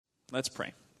Let's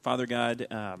pray. Father God,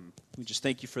 we just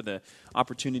thank you for the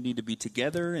opportunity to be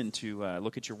together and to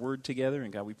look at your word together.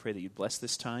 And God, we pray that you'd bless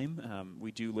this time.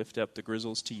 We do lift up the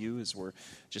Grizzles to you as we're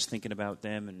just thinking about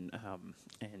them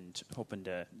and hoping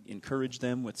to encourage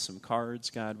them with some cards.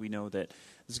 God, we know that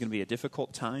this is going to be a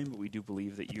difficult time, but we do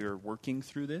believe that you're working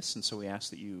through this. And so we ask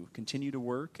that you continue to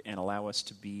work and allow us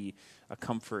to be a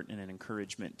comfort and an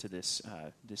encouragement to this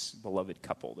beloved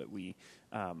couple, that we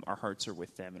our hearts are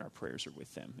with them and our prayers are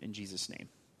with them. In Jesus' name,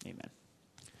 amen.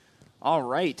 All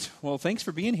right. Well, thanks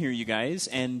for being here, you guys.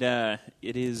 And it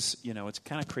is, it's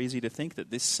kind of crazy to think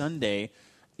that this Sunday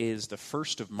is the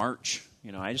 1st of March.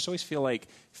 I just always feel like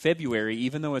February,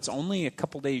 even though it's only a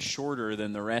couple days shorter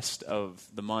than the rest of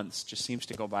the months, just seems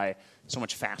to go by so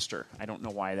much faster. I don't know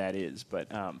why that is,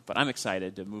 but I'm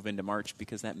excited to move into March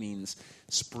because that means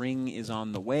spring is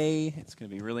on the way. It's going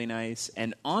to be really nice.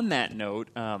 And on that note,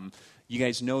 you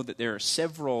guys know that there are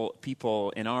several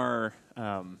people in our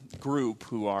group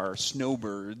who are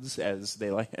snowbirds, as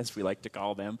we like to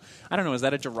call them. I don't know, is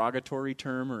that a derogatory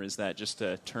term or is that just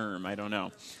a term? I don't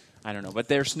know. But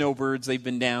they're snowbirds. They've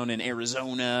been down in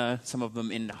Arizona, some of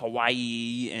them in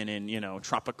Hawaii, and in,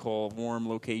 tropical, warm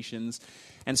locations.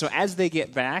 And so as they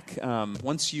get back,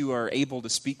 once you are able to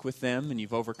speak with them and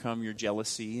you've overcome your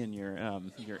jealousy and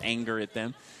your anger at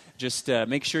them, just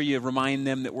make sure you remind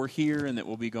them that we're here and that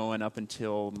we'll be going up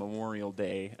until Memorial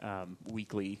Day,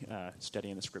 weekly,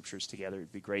 studying the Scriptures together.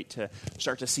 It'd be great to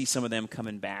start to see some of them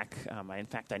coming back. In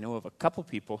fact, I know of a couple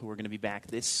people who are going to be back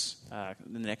in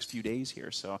the next few days here.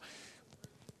 So,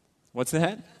 what's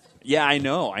that? Yeah, I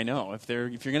know. If you're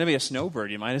going to be a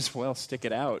snowbird, you might as well stick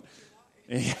it out.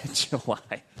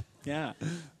 July. Yeah,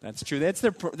 that's true. That's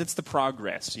the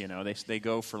progress, They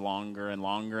go for longer and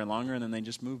longer and longer, and then they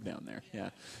just move down there. Yeah,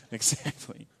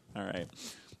 exactly. All right.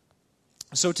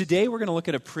 So today we're going to look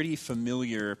at a pretty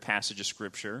familiar passage of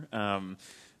Scripture.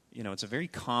 It's a very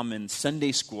common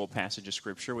Sunday school passage of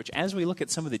Scripture, which as we look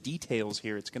at some of the details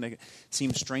here, it's going to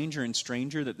seem stranger and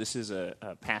stranger that this is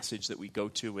a passage that we go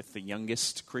to with the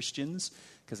youngest Christians,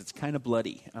 because it's kind of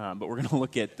bloody. But we're going to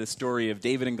look at the story of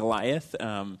David and Goliath,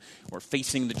 or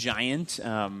facing the giant.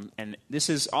 And this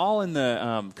is all in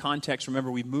the context.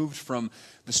 Remember, we moved from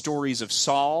the stories of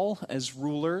Saul as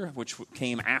ruler, which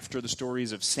came after the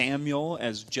stories of Samuel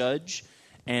as judge.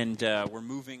 And we're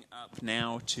moving up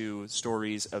now to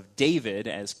stories of David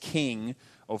as king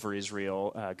over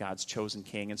Israel, God's chosen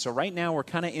king. And so right now we're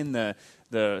kind of in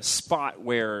the spot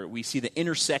where we see the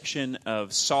intersection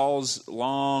of Saul's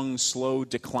long, slow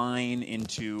decline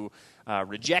into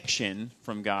rejection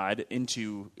from God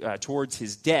towards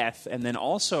his death, and then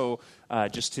also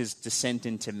just his descent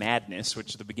into madness,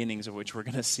 which is the beginnings of which we're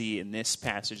going to see in this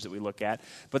passage that we look at.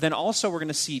 But then also we're going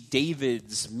to see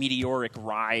David's meteoric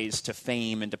rise to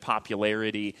fame and to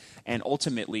popularity and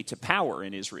ultimately to power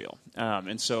in Israel.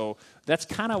 And so that's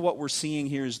kind of what we're seeing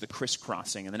here is the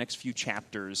crisscrossing in the next few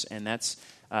chapters, and that's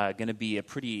going to be a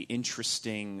pretty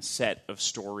interesting set of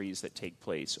stories that take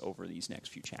place over these next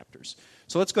few chapters.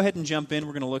 So let's go ahead and jump in.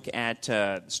 We're going to look at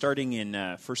starting in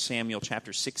 1 Samuel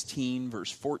chapter 16,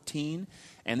 verse 14.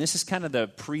 And this is kind of the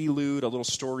prelude, a little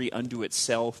story unto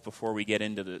itself before we get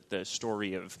into the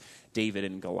story of David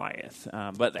and Goliath.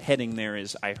 But the heading there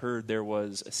is, I heard there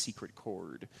was a secret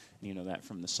chord. You know that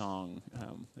from the song.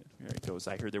 There it goes,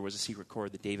 I heard there was a secret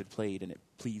chord that David played and it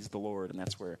pleased the Lord. And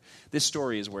that's where, this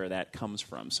story is where that comes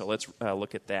from. So let's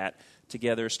look at that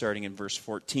together starting in verse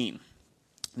 14.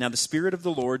 Now the Spirit of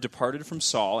the Lord departed from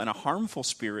Saul, and a harmful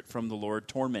spirit from the Lord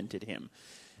tormented him.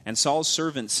 And Saul's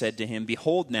servant said to him,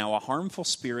 Behold now, a harmful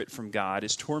spirit from God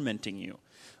is tormenting you.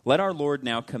 Let our Lord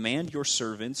now command your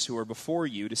servants who are before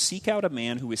you to seek out a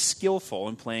man who is skillful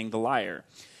in playing the lyre.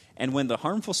 And when the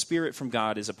harmful spirit from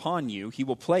God is upon you, he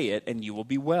will play it, and you will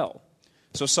be well.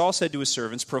 So Saul said to his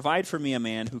servants, Provide for me a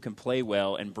man who can play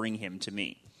well, and bring him to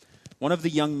me. One of the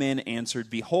young men answered,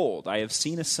 Behold, I have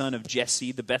seen a son of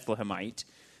Jesse the Bethlehemite,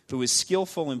 who is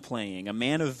skillful in playing, a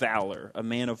man of valor, a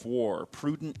man of war,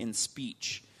 prudent in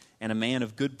speech, and a man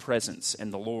of good presence,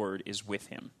 and the Lord is with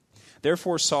him.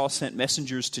 Therefore Saul sent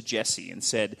messengers to Jesse and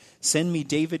said, Send me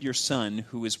David your son,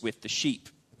 who is with the sheep.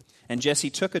 And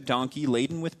Jesse took a donkey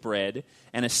laden with bread,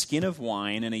 and a skin of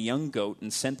wine, and a young goat,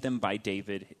 and sent them by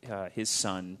David his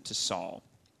son to Saul.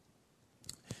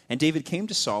 And David came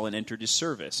to Saul and entered his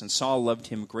service, and Saul loved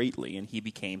him greatly, and he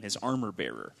became his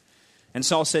armor-bearer. And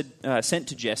Saul sent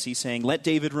to Jesse, saying, Let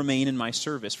David remain in my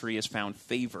service, for he has found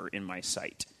favor in my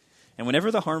sight. And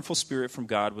whenever the harmful spirit from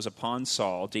God was upon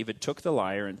Saul, David took the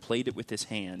lyre and played it with his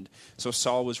hand. So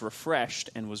Saul was refreshed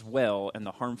and was well, and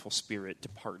the harmful spirit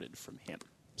departed from him.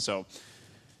 So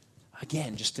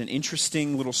Again, just an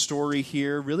interesting little story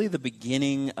here. Really the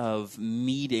beginning of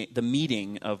the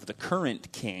meeting of the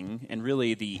current king and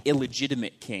really the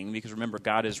illegitimate king, because remember,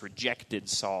 God has rejected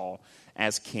Saul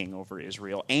as king over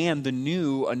Israel, and the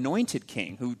new anointed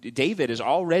king, who David is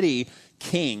already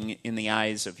king in the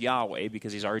eyes of Yahweh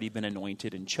because he's already been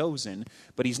anointed and chosen,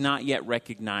 but he's not yet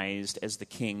recognized as the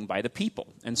king by the people.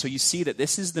 And so you see that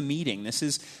this is the meeting, this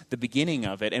is the beginning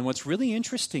of it. And what's really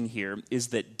interesting here is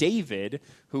that David,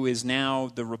 who is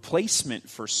now the replacement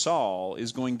for Saul,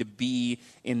 is going to be,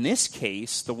 in this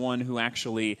case, the one who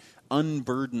actually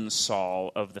unburdens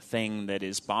Saul of the thing that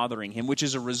is bothering him, which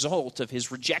is a result of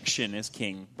his rejection as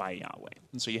king by Yahweh.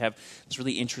 And so you have this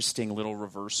really interesting little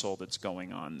reversal that's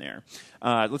going on there.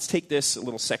 Let's take this a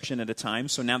little section at a time.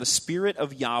 So now the spirit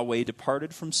of Yahweh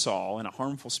departed from Saul, and a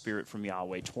harmful spirit from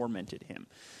Yahweh tormented him.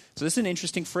 So this is an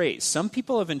interesting phrase. Some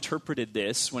people have interpreted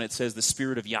this, when it says the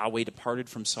spirit of Yahweh departed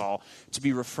from Saul, to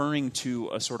be referring to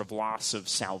a sort of loss of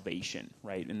salvation,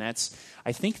 right? And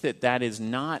I think that is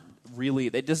not really,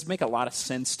 that doesn't make a lot of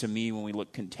sense to me when we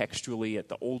look contextually at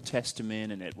the Old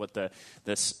Testament and at what the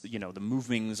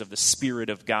movings of the Spirit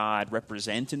of God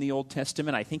represent in the Old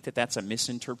Testament. I think that's a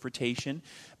misinterpretation.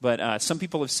 But some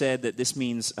people have said that this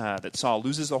means that Saul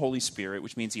loses the Holy Spirit,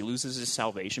 which means he loses his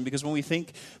salvation, because when we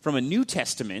think from a New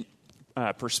Testament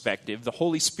perspective, the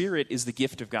Holy Spirit is the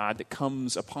gift of God that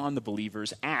comes upon the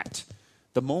believers at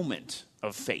the moment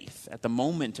of faith, at the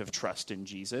moment of trust in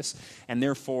Jesus, and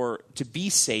therefore to be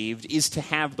saved is to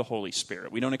have the Holy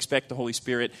Spirit. We don't expect the Holy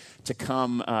Spirit to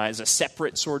come as a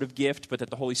separate sort of gift, but that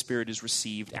the Holy Spirit is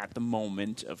received at the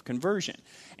moment of conversion.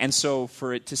 And so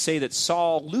for it to say that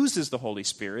Saul loses the Holy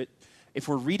Spirit, if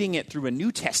we're reading it through a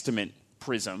New Testament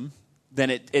prism, then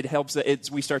it helps,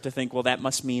 we start to think, well, that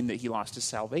must mean that he lost his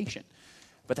salvation.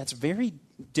 But that's a very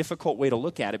difficult way to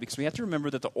look at it, because we have to remember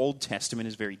that the Old Testament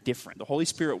is very different. The Holy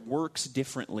Spirit works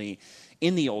differently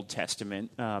in the Old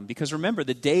Testament because remember,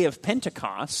 the day of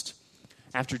Pentecost,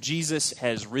 after Jesus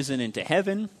has risen into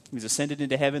heaven, he's ascended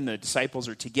into heaven, the disciples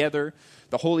are together,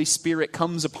 the Holy Spirit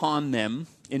comes upon them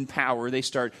in power. They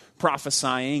start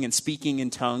prophesying and speaking in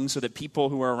tongues so that people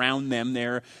who are around them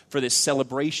there for this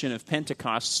celebration of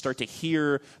Pentecost start to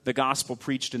hear the gospel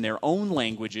preached in their own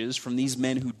languages from these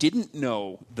men who didn't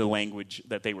know the language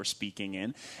that they were speaking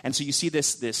in. And so you see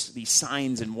these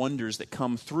signs and wonders that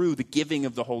come through the giving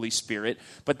of the Holy Spirit,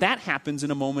 but that happens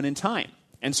in a moment in time.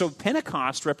 And so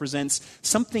Pentecost represents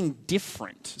something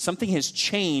different. Something has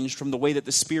changed from the way that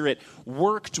the Spirit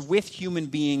worked with human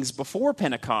beings before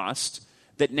Pentecost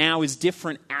that now is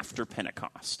different after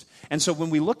Pentecost. And so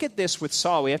when we look at this with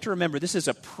Saul, we have to remember this is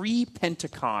a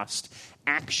pre-Pentecost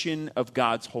action of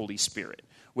God's Holy Spirit,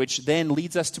 which then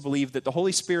leads us to believe that the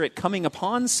Holy Spirit coming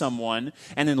upon someone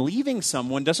and then leaving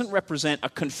someone doesn't represent a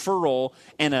conferral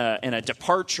and a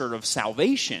departure of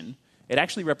salvation. It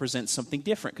actually represents something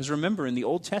different. Because remember, in the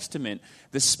Old Testament,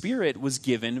 the Spirit was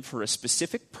given for a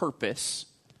specific purpose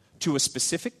to a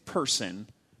specific person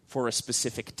for a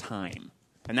specific time.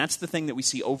 And that's the thing that we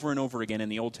see over and over again in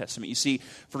the Old Testament. You see,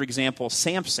 for example,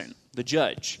 Samson, the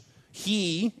judge.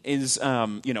 He is,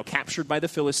 captured by the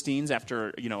Philistines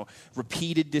after,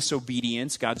 repeated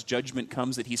disobedience. God's judgment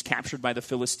comes that he's captured by the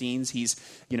Philistines. He's,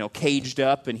 caged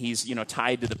up and he's,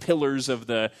 tied to the pillars of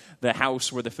the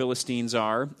house where the Philistines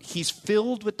are. He's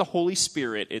filled with the Holy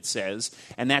Spirit, it says,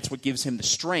 and that's what gives him the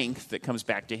strength that comes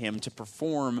back to him to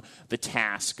perform the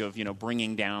task of,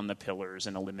 bringing down the pillars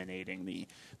and eliminating the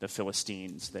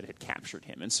Philistines that had captured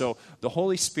him. And so the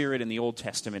Holy Spirit in the Old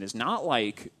Testament is not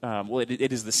like,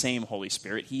 it is the same Holy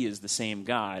Spirit. He is the same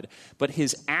God. But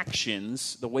his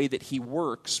actions, the way that he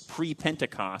works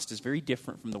pre-Pentecost, is very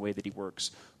different from the way that he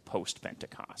works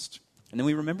post-Pentecost. And then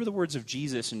we remember the words of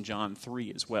Jesus in John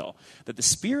 3 as well, that the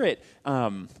Spirit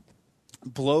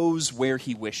blows where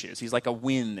he wishes. He's like a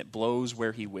wind that blows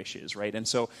where he wishes, right? And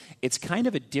so it's kind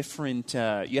of a different, you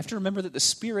have to remember that the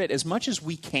Spirit, as much as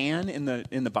we can in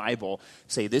the Bible,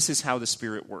 say this is how the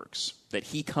Spirit works, that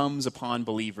he comes upon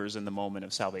believers in the moment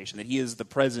of salvation, that he is the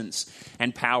presence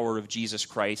and power of Jesus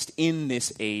Christ in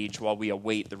this age while we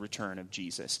await the return of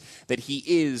Jesus, that he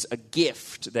is a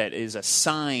gift that is a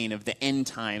sign of the end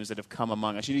times that have come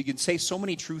among us. You can say so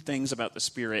many true things about the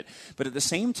Spirit, but at the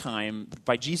same time,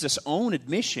 by Jesus' own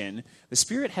admission, the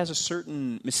Spirit has a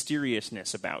certain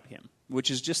mysteriousness about him, which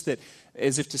is just that,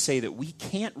 as if to say that we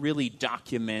can't really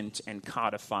document and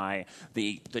codify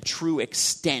the true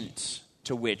extent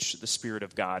to which the Spirit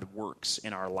of God works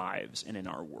in our lives and in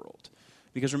our world.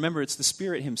 Because remember, it's the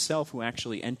Spirit himself who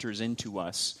actually enters into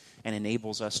us and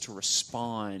enables us to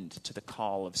respond to the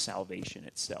call of salvation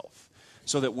itself.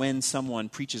 so that when someone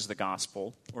preaches the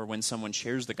gospel or when someone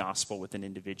shares the gospel with an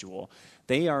individual,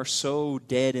 they are so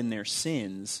dead in their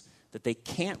sins that they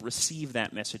can't receive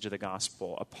that message of the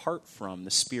gospel apart from the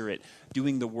Spirit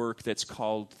doing the work that's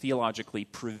called theologically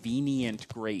prevenient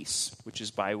grace, which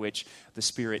is by which the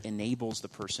Spirit enables the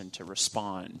person to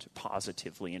respond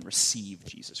positively and receive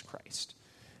Jesus Christ.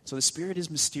 So the Spirit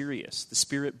is mysterious. The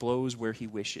Spirit blows where he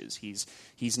wishes.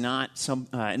 He's not some,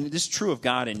 and this is true of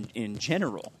God in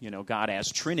general, God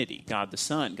as Trinity, God the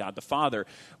Son, God the Father.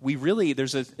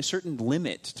 There's a certain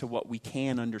limit to what we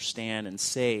can understand and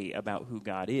say about who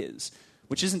God is,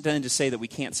 which isn't then to say that we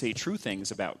can't say true things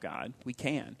about God. We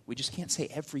can. We just can't say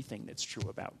everything that's true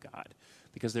about God,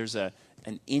 because there's an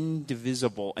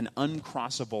indivisible, an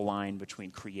uncrossable line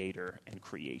between creator and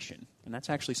creation. And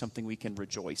that's actually something we can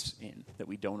rejoice in, that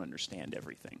we don't understand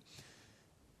everything.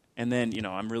 And then,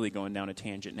 I'm really going down a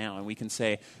tangent now, and we can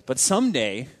say, but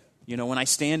someday, when I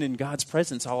stand in God's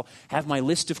presence, I'll have my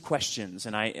list of questions,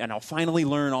 and I'll finally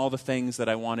learn all the things that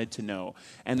I wanted to know.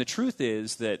 And the truth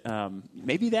is that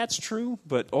maybe that's true,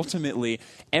 but ultimately,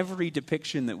 every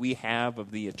depiction that we have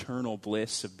of the eternal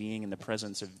bliss of being in the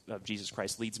presence of Jesus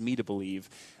Christ leads me to believe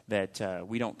that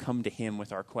we don't come to him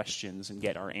with our questions and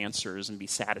get our answers and be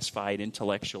satisfied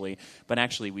intellectually, but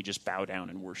actually we just bow down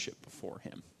and worship before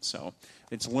him. So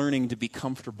it's learning to be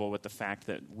comfortable with the fact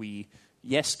that we,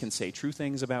 yes, can say true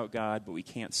things about God, but we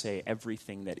can't say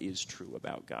everything that is true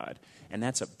about God. And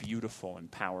that's a beautiful and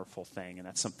powerful thing, and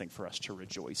that's something for us to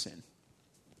rejoice in.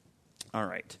 All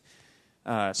right.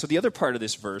 So the other part of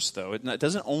this verse, though, it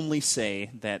doesn't only say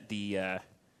that the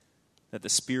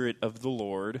Spirit of the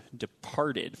Lord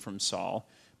departed from Saul,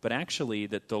 but actually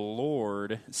that the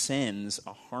Lord sends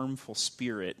a harmful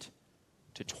spirit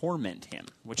to torment him,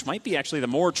 which might be actually the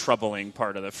more troubling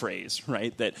part of the phrase,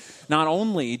 right? That not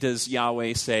only does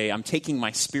Yahweh say, I'm taking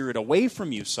my spirit away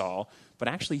from you, Saul, but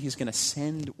actually he's going to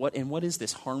send, what is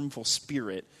this harmful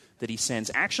spirit that he sends?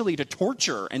 Actually to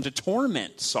torture and to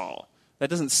torment Saul. That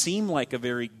doesn't seem like a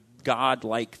very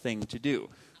God-like thing to do.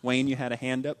 Wayne, you had a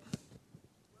hand up?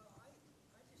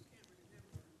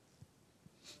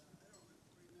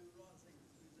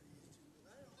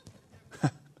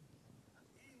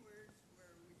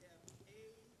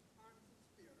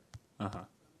 Uh-huh.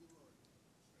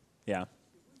 Yeah.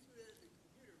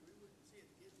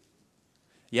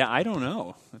 Yeah, I don't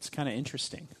know. That's kind of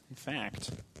interesting. In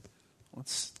fact,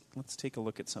 let's take a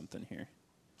look at something here.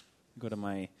 Go to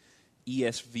my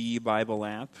ESV Bible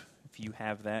app. If you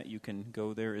have that, you can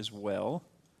go there as well.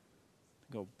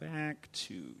 Go back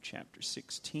to chapter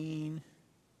 16.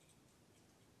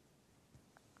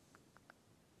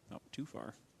 Oh, too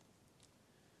far.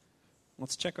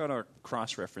 Let's check out our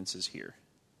cross-references here.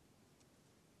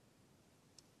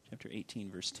 Chapter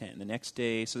 18, verse 10. The next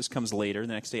day, so this comes later,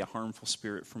 the next day a harmful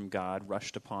spirit from God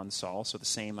rushed upon Saul. So the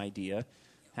same idea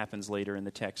happens later in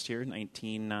the text here.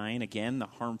 19:9, again, the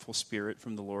harmful spirit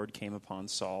from the Lord came upon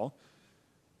Saul.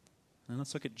 And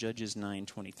let's look at Judges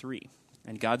 9:23.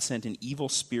 And God sent an evil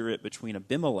spirit between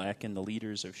Abimelech and the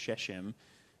leaders of Shechem,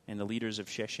 and the leaders of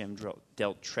Shechem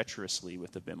dealt treacherously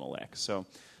with Abimelech. So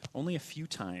only a few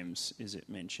times is it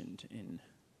mentioned in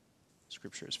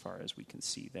Scripture as far as we can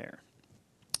see there.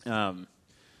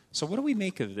 So what do we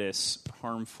make of this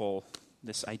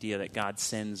idea that God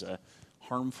sends a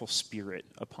harmful spirit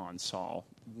upon Saul?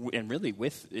 And really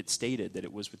with it stated that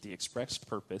it was with the express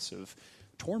purpose of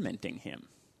tormenting him.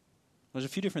 There's a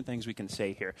few different things we can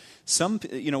say here.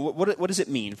 What does it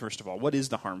mean, first of all? What is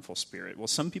the harmful spirit? Well,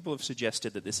 some people have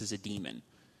suggested that this is a demon,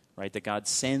 right? That God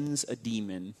sends a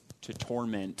demon to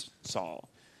torment Saul.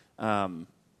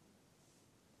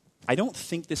 I don't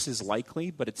think this is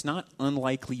likely, but it's not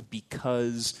unlikely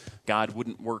because God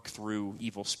wouldn't work through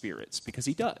evil spirits, because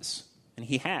he does, and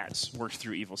he has worked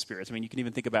through evil spirits. I mean, you can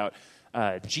even think about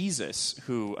Jesus,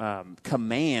 who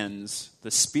commands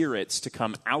the spirits to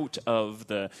come out of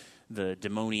the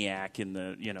demoniac in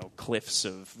the cliffs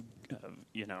of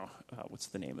what's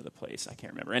the name of the place? I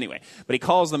can't remember. Anyway, but he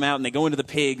calls them out, and they go into the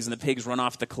pigs, and the pigs run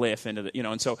off the cliff into the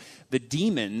and so the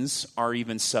demons are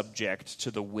even subject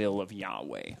to the will of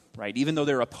Yahweh, right? Even though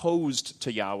they're opposed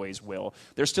to Yahweh's will,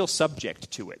 they're still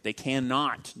subject to it. They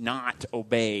cannot not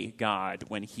obey God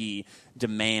when he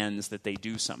demands that they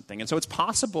do something. And so it's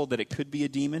possible that it could be a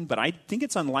demon, but I think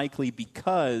it's unlikely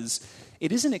because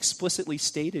it isn't explicitly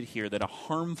stated here that a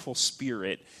harmful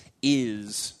spirit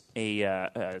is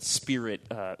a spirit,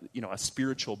 a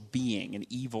spiritual being, an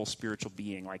evil spiritual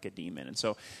being like a demon. And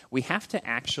so we have to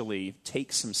actually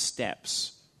take some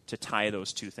steps to tie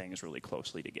those two things really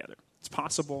closely together. It's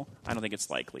possible. I don't think it's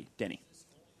likely. Denny.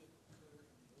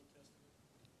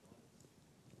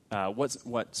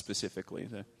 What specifically?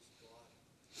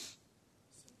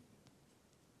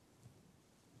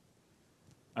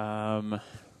 I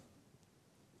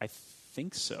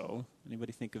think so.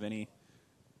 Anybody think of any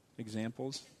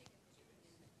examples?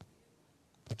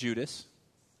 Judas.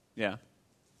 Yeah.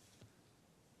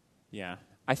 Yeah.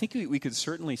 I think we could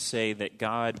certainly say that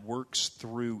God works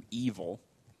through evil.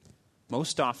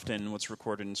 Most often what's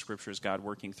recorded in Scripture is God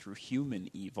working through human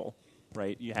evil,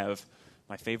 right? You have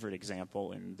my favorite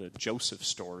example in the Joseph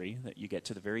story, that you get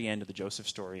to the very end of the Joseph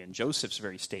story, and Joseph's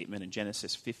very statement in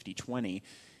Genesis 50:20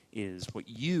 is, what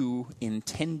you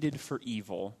intended for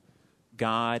evil,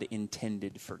 God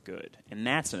intended for good. And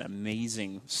that's an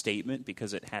amazing statement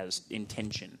because it has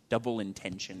intention, double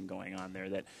intention going on there,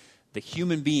 that the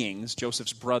human beings,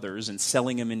 Joseph's brothers, and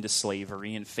selling him into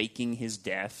slavery and faking his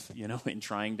death,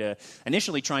 and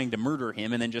initially trying to murder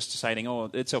him and then just deciding, oh,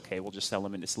 it's okay, we'll just sell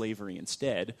him into slavery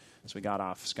instead. So we got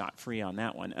off scot-free on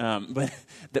that one. But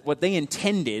that what they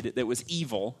intended that was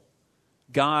evil,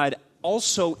 God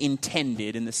also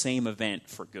intended in the same event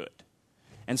for good.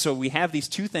 And so we have these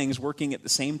two things working at the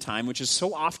same time, which is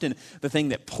so often the thing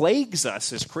that plagues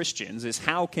us as Christians, is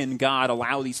how can God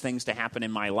allow these things to happen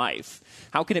in my life?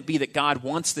 How can it be that God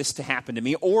wants this to happen to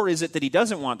me? Or is it that he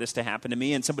doesn't want this to happen to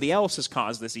me and somebody else has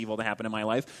caused this evil to happen in my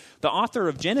life? The author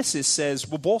of Genesis says,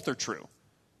 well, both are true.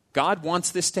 God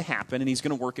wants this to happen and he's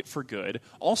going to work it for good.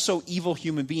 Also, evil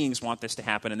human beings want this to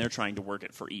happen and they're trying to work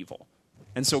it for evil.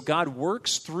 And so God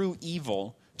works through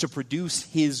evil to produce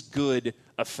his good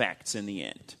effects in the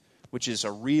end, which is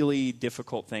a really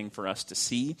difficult thing for us to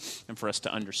see and for us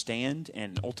to understand.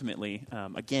 And ultimately,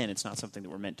 again, it's not something that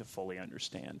we're meant to fully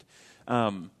understand.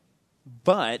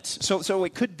 But so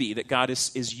it could be that God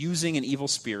is using an evil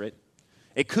spirit.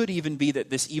 It could even be that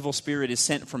this evil spirit is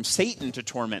sent from Satan to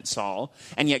torment Saul,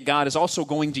 and yet God is also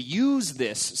going to use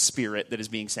this spirit that is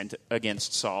being sent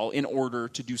against Saul in order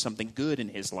to do something good in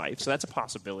his life. So that's a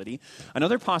possibility.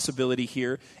 Another possibility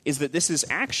here is that this is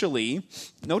actually,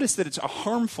 notice that it's a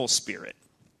harmful spirit.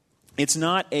 It's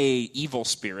not an evil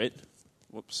spirit.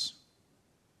 Whoops.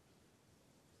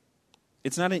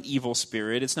 It's not an evil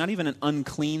spirit. It's not even an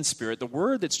unclean spirit. The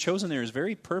word that's chosen there is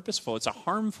very purposeful. It's a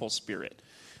harmful spirit.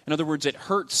 In other words, it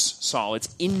hurts Saul.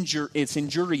 It's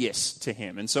injurious to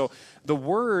him. And so the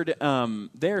word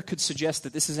there could suggest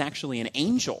that this is actually an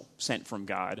angel sent from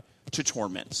God to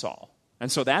torment Saul.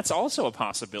 And so that's also a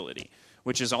possibility,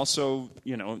 which is also,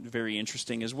 very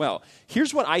interesting as well.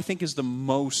 Here's what I think is the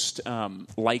most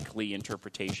likely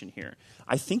interpretation here.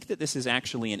 I think that this is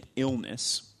actually an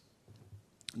illness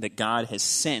that God has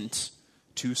sent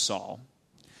to Saul.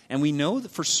 And we know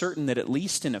that for certain that at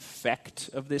least an effect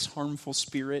of this harmful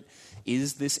spirit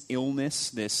is this illness,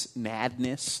 this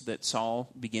madness that Saul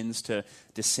begins to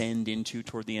descend into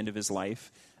toward the end of his life.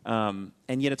 And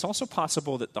yet it's also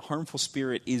possible that the harmful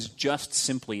spirit is just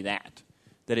simply that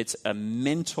it's a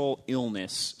mental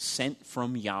illness sent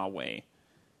from Yahweh.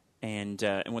 And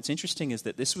what's interesting is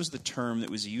that this was the term that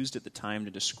was used at the time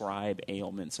to describe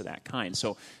ailments of that kind.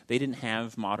 So they didn't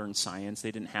have modern science.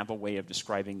 They didn't have a way of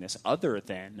describing this other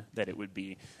than that it would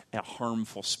be a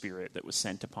harmful spirit that was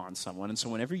sent upon someone. And so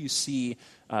whenever you see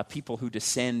people who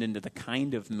descend into the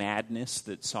kind of madness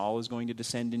that Saul is going to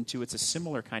descend into, it's a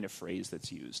similar kind of phrase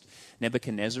that's used.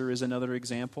 Nebuchadnezzar is another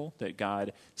example, that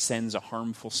God sends a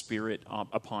harmful spirit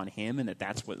upon him, and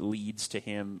that's what leads to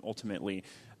him ultimately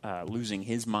losing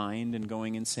his mind and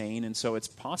going insane. And so it's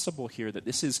possible here that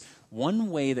this is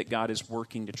one way that God is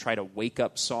working to try to wake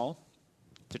up Saul,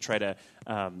 to try to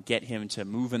get him to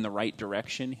move in the right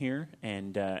direction here.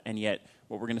 And yet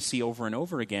what we're going to see over and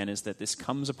over again is that this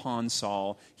comes upon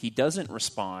Saul. He doesn't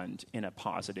respond in a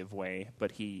positive way,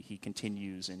 but he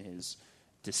continues in his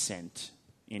descent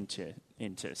into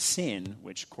sin,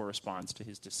 which corresponds to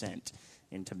his descent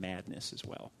into madness as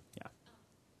well. Yeah.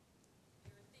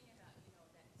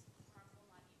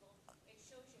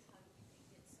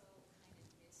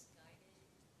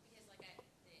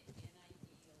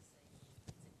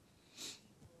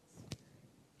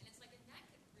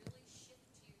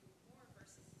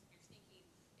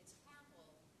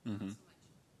 Mm-hmm.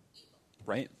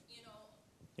 Right.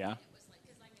 Yeah.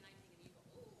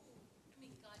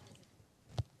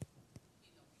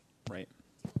 Right.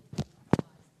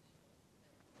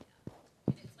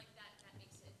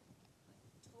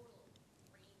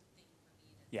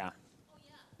 Yeah.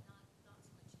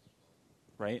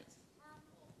 Right.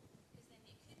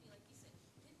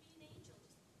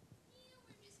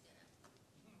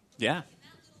 Yeah.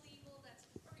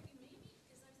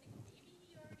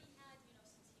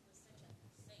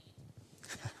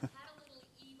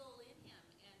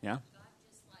 Yeah.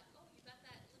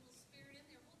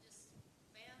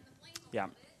 Yeah.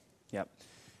 Yep.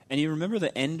 And you remember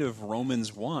the end of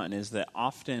Romans 1 is that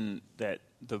often that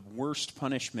the worst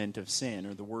punishment of sin,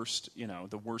 or the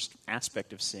worst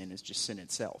aspect of sin, is just sin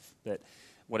itself. That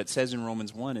what it says in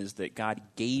Romans 1 is that God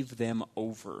gave them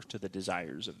over to the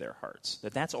desires of their hearts.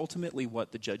 That's ultimately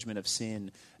what the judgment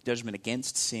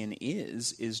against sin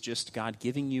is just God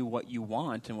giving you what you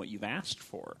want and what you've asked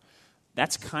for.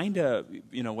 That's kind of,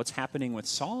 what's happening with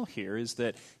Saul here, is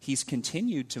that he's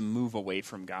continued to move away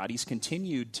from God. He's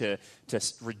continued to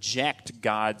reject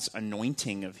God's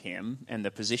anointing of him and the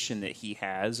position that he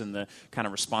has and the kind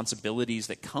of responsibilities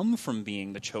that come from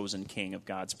being the chosen king of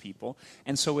God's people.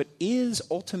 And so it is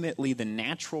ultimately the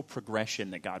natural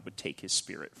progression that God would take his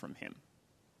Spirit from him.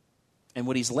 And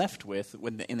what he's left with,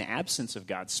 in the absence of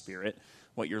God's Spirit,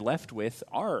 what you're left with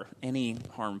are any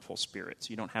harmful spirits.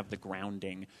 You don't have the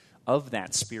grounding of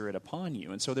that Spirit upon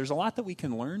you. And so there's a lot that we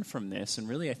can learn from this, and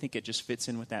really I think it just fits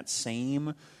in with that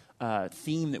same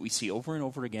theme that we see over and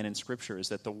over again in Scripture, is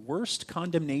that the worst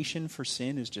condemnation for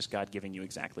sin is just God giving you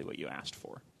exactly what you asked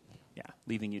for. Yeah,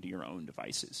 leaving you to your own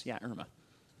devices. Yeah, Irma.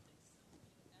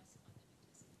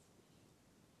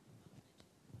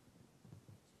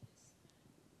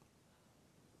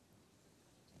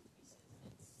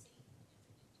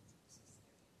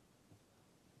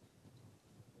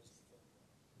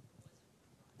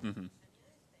 Mm-hmm.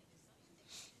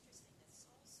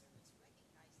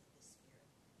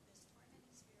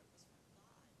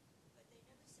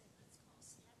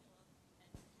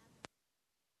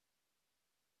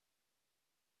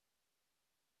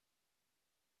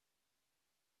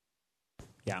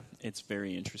 Yeah, it's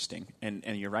very interesting. And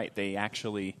you're right, they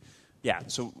actually,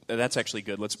 so that's actually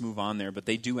good. Let's move on there. But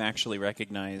they do actually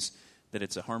recognize that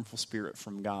it's a harmful spirit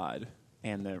from God,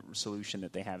 and the solution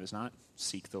that they have is not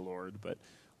seek the Lord, but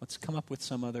let's come up with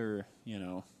some other,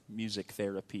 music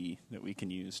therapy that we can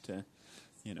use to,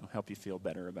 help you feel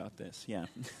better about this. Yeah.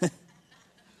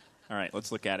 All right,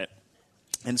 let's look at it.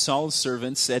 And Saul's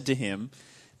servants said to him,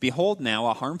 "Behold now,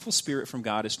 a harmful spirit from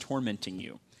God is tormenting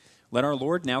you. Let our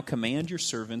Lord now command your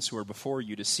servants who are before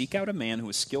you to seek out a man who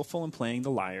is skillful in playing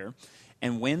the lyre,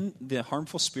 and when the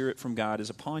harmful spirit from God is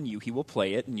upon you, he will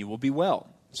play it, and you will be well."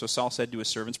 So Saul said to his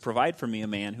servants, "Provide for me a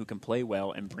man who can play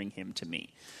well, and bring him to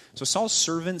me." So Saul's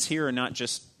servants here are not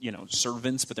just,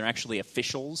 servants, but they're actually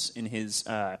officials in his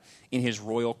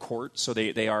royal court. So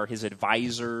they are his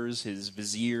advisors, his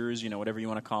viziers, whatever you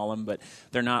want to call them. But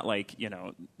they're not like,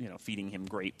 feeding him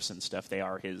grapes and stuff. They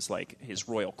are his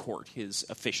royal court, his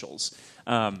officials.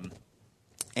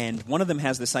 And one of them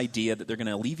has this idea that they're going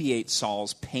to alleviate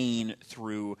Saul's pain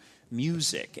through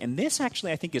music. And this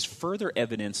actually, I think, is further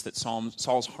evidence that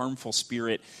Saul's harmful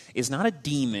spirit is not a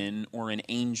demon or an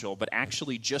angel, but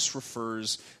actually just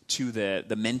refers to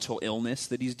the mental illness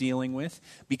that he's dealing with,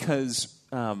 because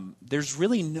there's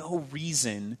really no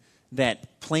reason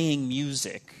that playing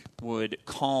music would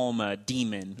calm a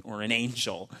demon or an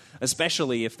angel,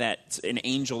 especially if that's an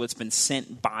angel that's been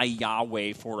sent by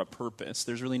Yahweh for a purpose.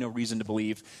 There's really no reason to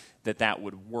believe that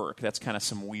would work. That's kind of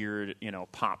some weird,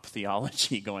 pop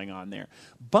theology going on there.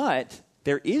 But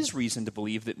there is reason to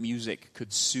believe that music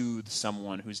could soothe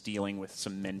someone who's dealing with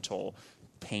some mental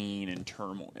pain and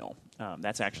turmoil.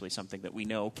 That's actually something that we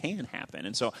know can happen.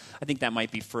 And so I think that might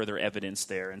be further evidence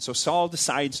there. And so Saul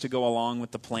decides to go along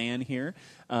with the plan here.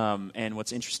 And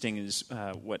what's interesting is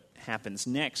what happens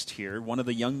next here. One of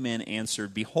the young men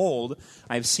answered, "Behold,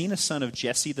 I have seen a son of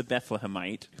Jesse the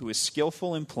Bethlehemite, who is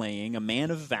skillful in playing, a man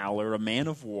of valor, a man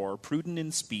of war, prudent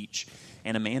in speech,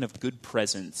 and a man of good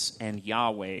presence, and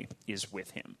Yahweh is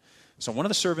with him." So one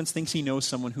of the servants thinks he knows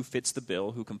someone who fits the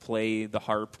bill, who can play the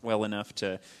harp well enough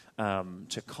to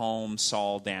calm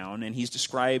Saul down. And he's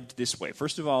described this way.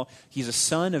 First of all, he's a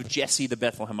son of Jesse the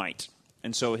Bethlehemite.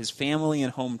 And so his family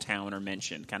and hometown are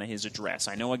mentioned, kind of his address.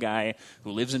 I know a guy who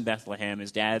lives in Bethlehem.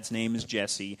 His dad's name is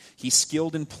Jesse. He's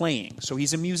skilled in playing, so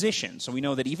he's a musician. So we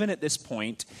know that even at this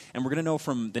point, and we're going to know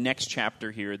from the next chapter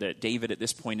here that David at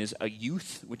this point is a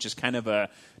youth, which is kind of a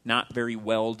not very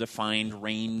well-defined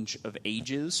range of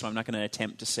ages. So I'm not going to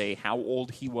attempt to say how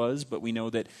old he was, but we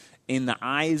know that in the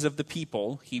eyes of the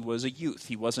people, he was a youth.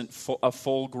 He wasn't a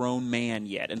full-grown man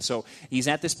yet. And so he's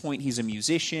at this point, he's a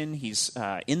musician. He's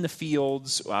in the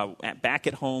fields, back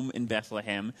at home in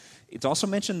Bethlehem. It's also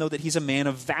mentioned, though, that he's a man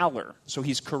of valor. So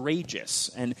he's courageous.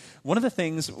 And one of the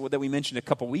things that we mentioned a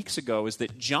couple weeks ago is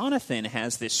that Jonathan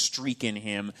has this streak in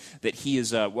him that he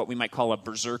is what we might call a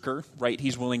berserker, right?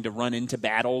 He's willing to run into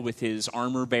battle with his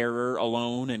armor bearer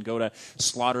alone and go to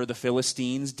slaughter the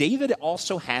Philistines. David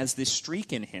also has this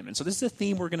streak in him. And so So this is a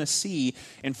theme we're going to see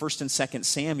in 1st and 2nd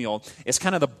Samuel. It's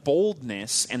kind of the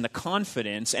boldness and the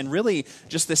confidence and really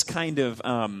just this kind of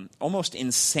almost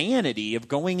insanity of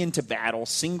going into battle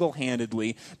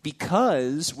single-handedly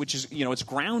because, which is, it's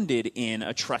grounded in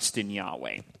a trust in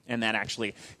Yahweh. And that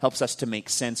actually helps us to make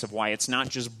sense of why it's not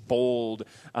just bold,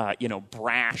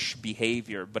 brash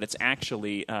behavior, but it's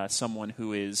actually someone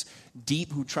who is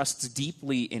deep, who trusts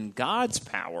deeply in God's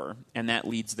power, and that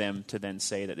leads them to then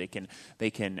say that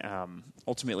they can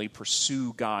ultimately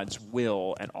pursue God's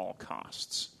will at all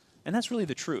costs. And that's really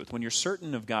the truth. When you're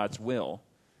certain of God's will,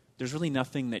 there's really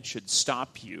nothing that should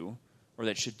stop you or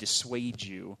that should dissuade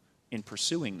you in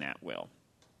pursuing that will.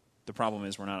 The problem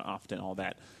is we're not often all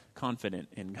that confident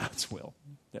in God's will,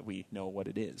 that we know what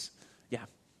it is. Yeah.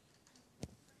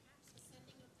 Perhaps the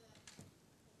sending of the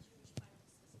Jewish Bible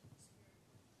says in the Spirit.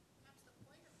 Perhaps the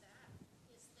point of that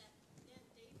is that then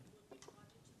David will be brought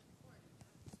into the court and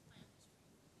God's plan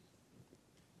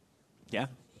is Yeah.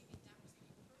 maybe that was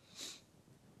the purpose.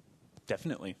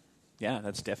 Definitely. Yeah,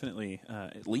 that's definitely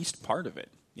at least part of it.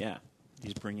 Yeah.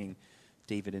 He's bringing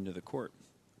David into the court.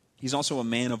 He's also a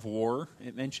man of war,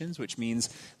 it mentions, which means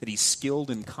that he's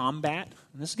skilled in combat.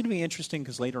 And this is going to be interesting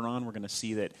because later on we're going to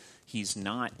see that he's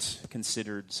not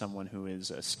considered someone who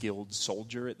is a skilled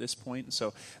soldier at this point.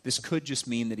 So this could just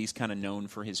mean that he's kind of known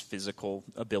for his physical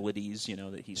abilities,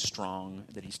 that he's strong,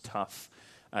 that he's tough.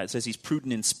 It says he's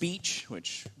prudent in speech,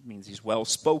 which means he's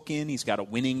well-spoken. He's got a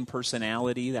winning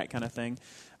personality, that kind of thing.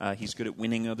 He's good at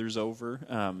winning others over.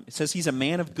 It says he's a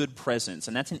man of good presence,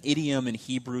 and that's an idiom in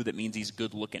Hebrew that means he's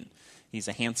good-looking. He's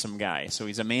a handsome guy. So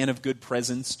he's a man of good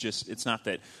presence. Just it's not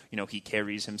that, he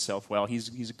carries himself well.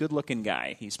 He's a good-looking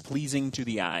guy. He's pleasing to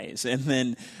the eyes. And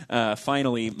then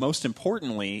finally, most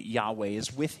importantly, Yahweh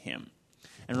is with him.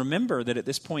 And remember that at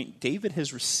this point, David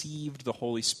has received the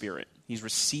Holy Spirit. He's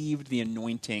received the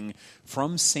anointing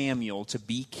from Samuel to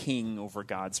be king over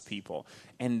God's people.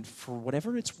 And for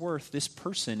whatever it's worth, this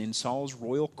person in Saul's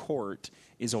royal court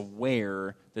is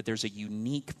aware that there's a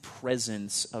unique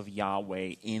presence of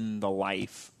Yahweh in the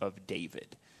life of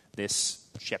David, this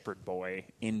shepherd boy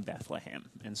in Bethlehem.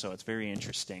 And so it's very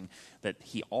interesting that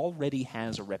he already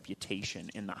has a reputation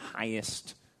in the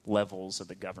highest levels of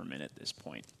the government at this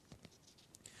point.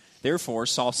 Therefore,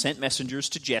 Saul sent messengers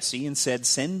to Jesse and said,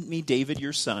 "Send me David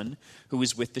your son, who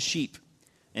is with the sheep."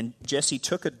 And Jesse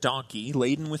took a donkey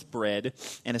laden with bread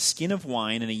and a skin of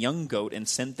wine and a young goat and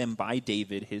sent them by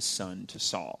David his son to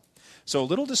Saul. So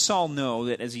little does Saul know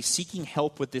that as he's seeking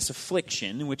help with this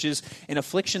affliction, which is an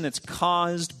affliction that's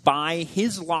caused by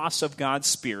his loss of God's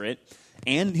Spirit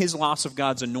and his loss of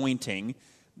God's anointing,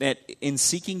 that in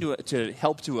seeking to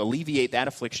help to alleviate that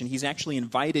affliction, he's actually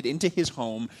invited into his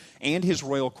home and his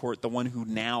royal court the one who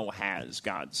now has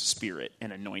God's Spirit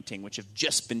and anointing, which have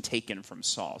just been taken from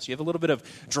Saul. So you have a little bit of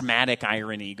dramatic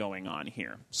irony going on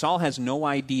here. Saul has no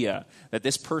idea that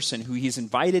this person who he's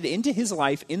invited into his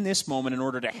life in this moment in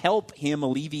order to help him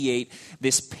alleviate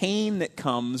this pain that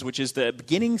comes, which is the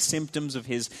beginning symptoms of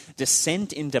his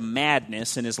descent into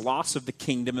madness and his loss of the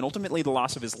kingdom and ultimately the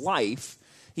loss of his life,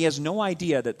 he has no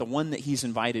idea that the one that he's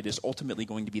invited is ultimately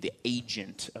going to be the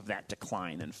agent of that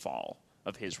decline and fall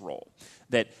of his role.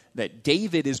 That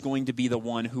David is going to be the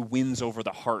one who wins over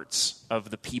the hearts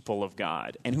of the people of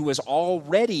God and who has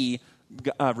already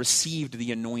received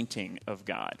the anointing of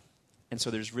God. And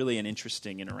so there's really an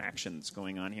interesting interaction that's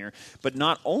going on here. But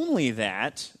not only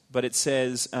that, but it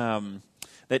says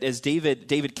that as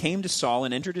David came to Saul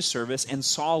and entered his service, and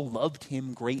Saul loved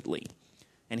him greatly,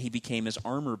 and he became his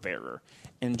armor bearer.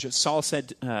 And Saul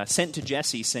sent to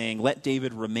Jesse, saying, "Let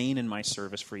David remain in my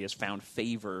service, for he has found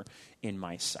favor in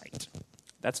my sight."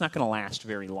 That's not going to last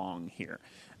very long here.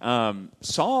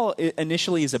 Saul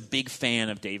initially is a big fan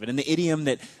of David, and the idiom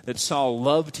that Saul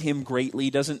loved him greatly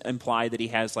doesn't imply that he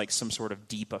has like some sort of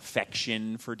deep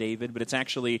affection for David, but it's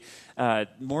actually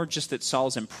more just that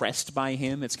Saul's impressed by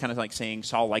him. It's kind of like saying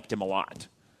Saul liked him a lot.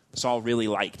 Saul really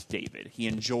liked David. He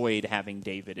enjoyed having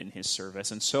David in his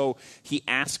service. And so he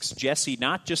asks Jesse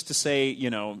not just to say,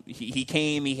 he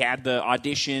came, he had the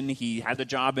audition, he had the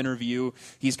job interview,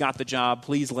 he's got the job,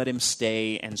 please let him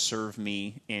stay and serve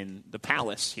me in the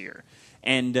palace here.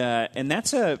 And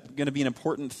that's going to be an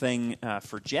important thing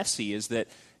for Jesse, is that,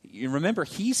 you remember,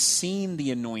 he's seen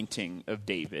the anointing of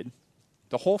David.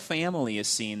 The whole family has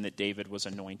seen that David was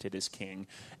anointed as king.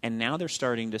 And now they're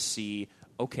starting to see,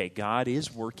 okay, God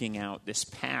is working out this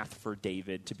path for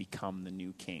David to become the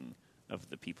new king of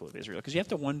the people of Israel. Because you have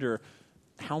to wonder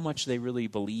how much they really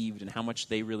believed and how much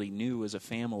they really knew as a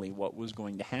family what was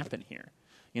going to happen here.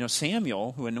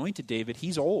 Samuel, who anointed David,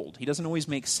 he's old. He doesn't always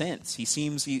make sense. He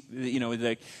seems,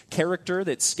 the character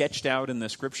that's sketched out in the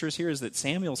scriptures here is that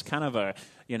Samuel's kind of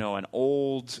an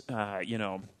old,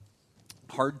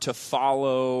 hard to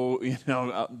follow,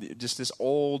 just this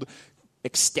old,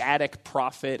 ecstatic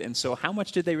prophet. And so how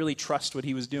much did they really trust what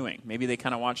he was doing? Maybe they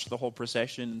kind of watched the whole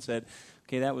procession and said,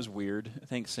 okay, that was weird.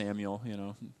 Thanks, Samuel.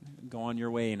 Go on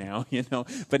your way now,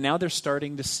 But now they're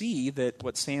starting to see that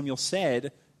what Samuel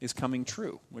said is coming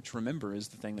true, which, remember, is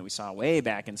the thing that we saw way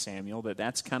back in Samuel,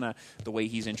 that's kind of the way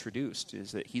he's introduced,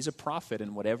 is that he's a prophet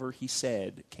and whatever he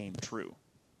said came true.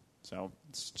 So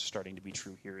it's starting to be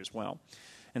true here as well.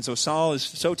 And so Saul is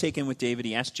so taken with David,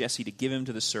 he asked Jesse to give him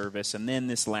to the service. And then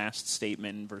this last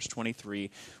statement in verse 23,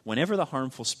 whenever the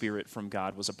harmful spirit from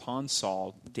God was upon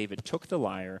Saul, David took the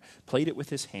lyre, played it with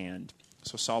his hand.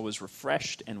 So Saul was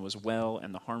refreshed and was well,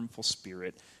 and the harmful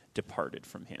spirit departed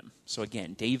from him. So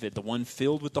again, David, the one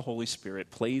filled with the Holy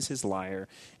Spirit, plays his lyre,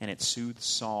 and it soothes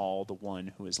Saul, the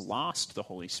one who has lost the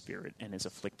Holy Spirit and is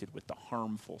afflicted with the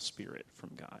harmful spirit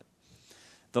from God.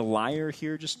 The lyre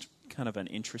here, just kind of an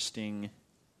interesting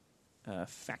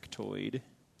factoid.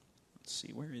 Let's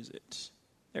see, where is it?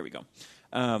 There we go.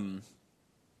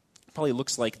 Probably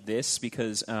looks like this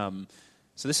because,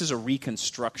 so this is a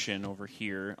reconstruction over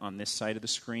here on this side of the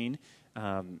screen,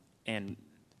 and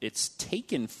it's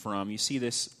taken from, you see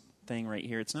this thing right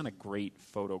here, it's not a great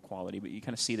photo quality, but you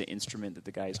kind of see the instrument that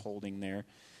the guy's holding there.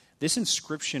 This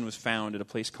inscription was found at a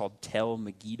place called Tel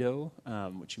Megiddo,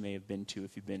 which you may have been to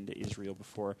if you've been to Israel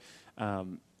before.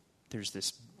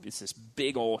 It's this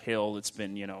big old hill that's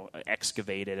been,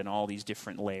 excavated in all these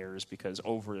different layers because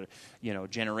over,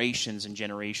 generations and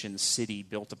generations, city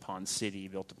built upon city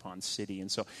built upon city.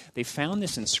 And so they found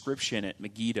this inscription at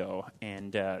Megiddo,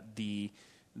 and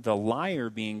the lyre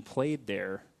being played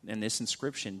there and this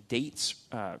inscription dates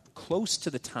close to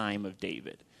the time of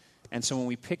David. And so when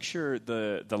we picture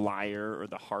the lyre or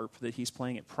the harp that he's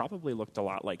playing, it probably looked a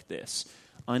lot like this.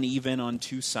 Uneven on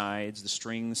two sides, the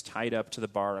strings tied up to the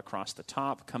bar across the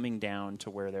top, coming down to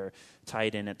where they're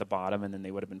tied in at the bottom, and then they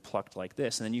would have been plucked like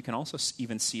this. And then you can also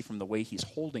even see from the way he's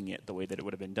holding it, the way that it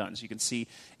would have been done. So you can see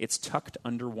it's tucked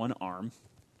under one arm.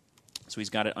 So he's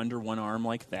got it under one arm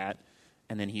like that.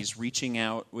 And then he's reaching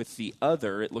out with the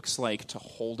other, it looks like, to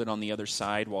hold it on the other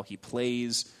side while he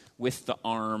plays with the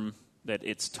arm that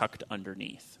it's tucked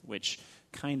underneath, which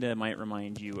kind of might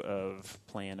remind you of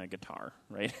playing a guitar,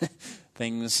 right?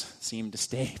 Things seem to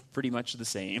stay pretty much the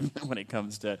same when it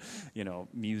comes to,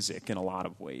 music in a lot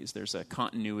of ways. There's a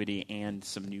continuity and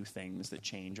some new things that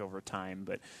change over time.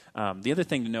 But the other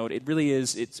thing to note, it really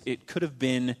is, it could have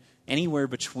been anywhere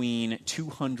between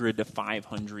 200 to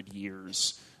 500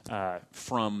 years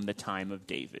from the time of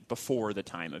David. Before the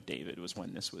time of David was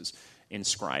when this was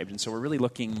inscribed. And so we're really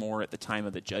looking more at the time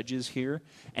of the judges here.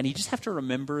 And you just have to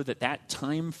remember that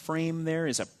time frame there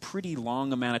is a pretty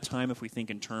long amount of time if we think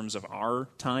in terms of our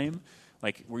time.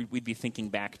 Like, we'd be thinking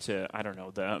back to, I don't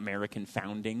know, the American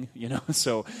founding,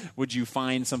 So would you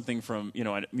find something from,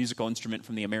 a musical instrument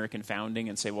from the American founding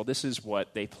and say, well, this is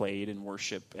what they played in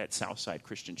worship at Southside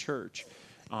Christian Church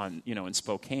in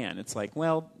Spokane? It's like,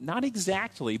 well, not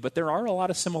exactly, but there are a lot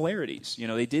of similarities.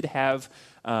 They did have,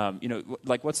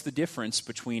 like, what's the difference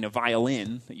between a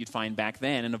violin that you'd find back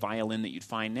then and a violin that you'd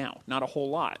find now? Not a whole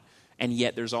lot. And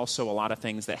yet there's also a lot of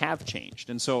things that have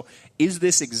changed. And so is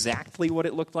this exactly what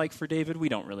it looked like for David? We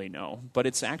don't really know. But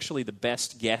it's actually the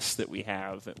best guess that we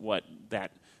have at what that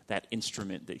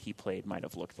instrument that he played might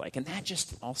have looked like. And that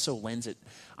just also lends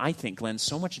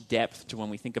so much depth to when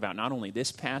we think about not only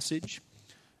this passage,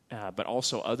 but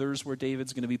also others where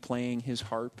David's going to be playing his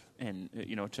harp and,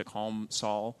 to calm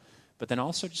Saul. But then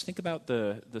also just think about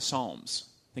the Psalms.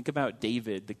 Think about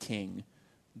David, the king,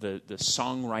 the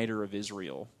songwriter of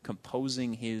Israel,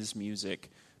 composing his music,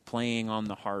 playing on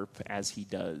the harp as he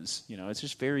does. It's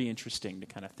just very interesting to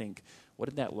kind of think, what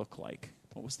did that look like?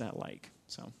 What was that like?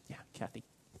 So, yeah, Kathy.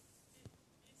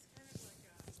 It's kind of like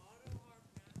an auto harp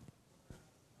now.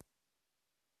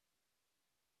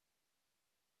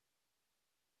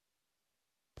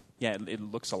 Yeah, it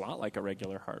looks a lot like a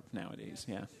regular harp nowadays,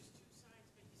 yeah. There's two sides,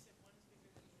 but you said one's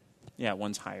bigger than the other. Yeah,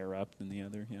 one's higher up than the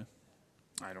other, yeah.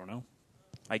 I don't know.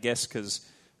 I guess because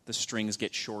the strings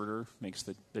get shorter, makes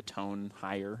the tone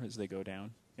higher as they go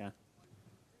down. Yeah.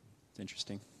 It's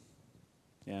interesting.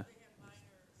 Yeah.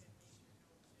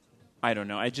 I don't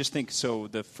know. I just think so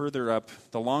the further up,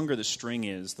 the longer the string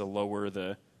is, the lower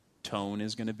the tone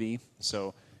is going to be.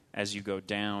 So as you go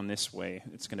down this way,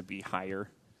 it's going to be higher,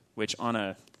 which on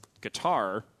a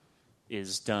guitar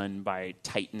is done by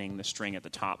tightening the string at the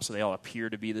top. So they all appear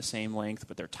to be the same length,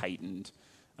 but they're tightened.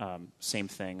 Same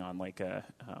thing on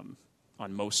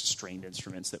on most stringed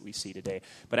instruments that we see today.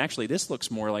 But actually, this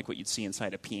looks more like what you'd see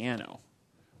inside a piano,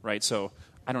 right? So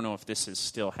I don't know if this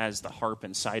still has the harp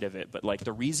inside of it, but like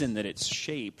the reason that it's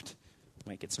shaped,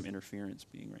 might get some interference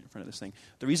being right in front of this thing.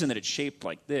 The reason that it's shaped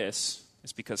like this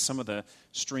is because some of the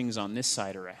strings on this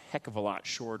side are a heck of a lot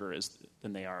shorter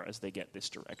than they are as they get this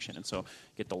direction. And so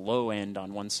you get the low end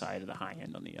on one side and the high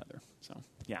end on the other. So,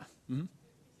 yeah. Mm-hmm.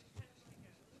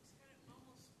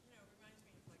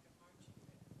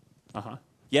 Uh-huh.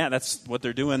 Yeah, that's what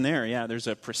they're doing there. Yeah, there's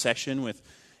a procession with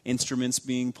instruments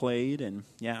being played, and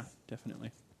yeah,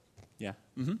 definitely. Yeah.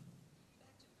 Mm-hmm.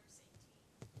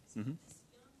 Mm-hmm.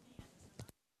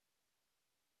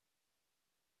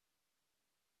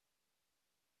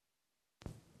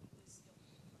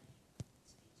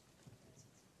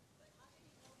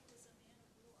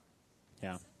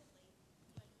 Yeah.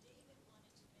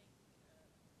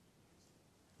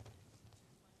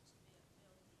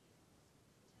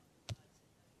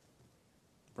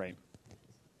 Right.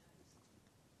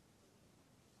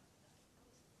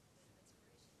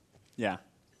 Yeah.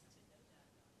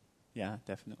 Yeah,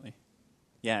 definitely.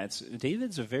 Yeah,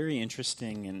 David's a very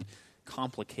interesting and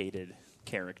complicated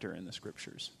character in the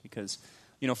scriptures because,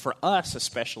 for us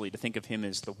especially to think of him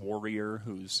as the warrior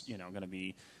who's, going to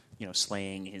be,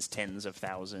 slaying his tens of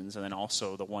thousands, and then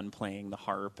also the one playing the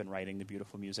harp and writing the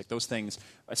beautiful music. Those things,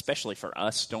 especially for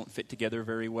us, don't fit together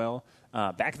very well.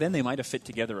 Back then they might have fit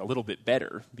together a little bit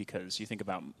better because you think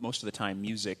about most of the time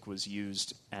music was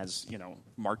used as,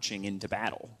 marching into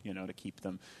battle, to keep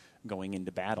them going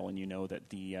into battle. And you know that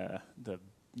the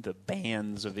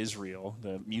bands of Israel,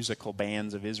 the musical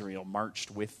bands of Israel,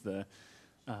 marched with the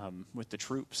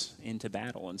troops into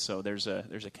battle, and so there's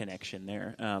a connection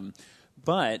there.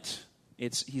 But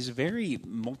he's a very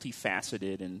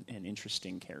multifaceted and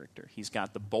interesting character. He's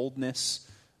got the boldness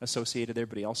associated there,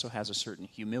 but he also has a certain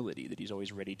humility that he's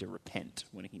always ready to repent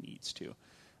when he needs to.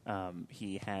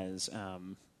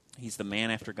 He's the man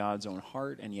after God's own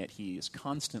heart, and yet he is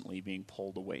constantly being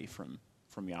pulled away from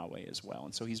Yahweh as well.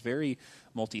 And so he's very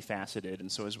multifaceted.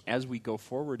 And so as we go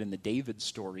forward in the David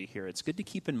story here, it's good to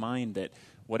keep in mind that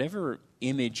whatever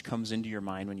image comes into your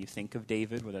mind when you think of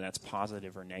David, whether that's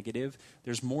positive or negative,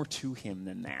 there's more to him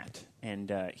than that.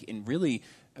 And really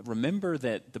remember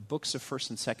that the books of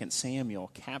 1st and 2nd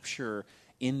Samuel capture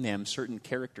in them certain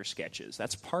character sketches.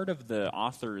 That's part of the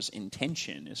author's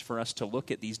intention, is for us to look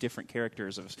at these different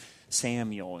characters of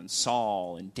Samuel and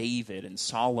Saul and David and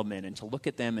Solomon, and to look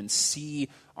at them and see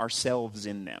ourselves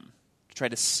in them. To try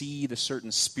to see the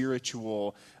certain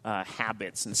spiritual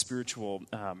habits and spiritual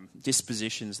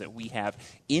dispositions that we have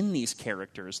in these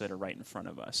characters that are right in front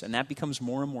of us. And that becomes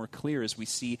more and more clear as we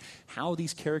see how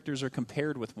these characters are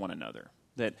compared with one another.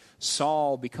 That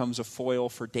Saul becomes a foil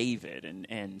for David,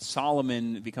 and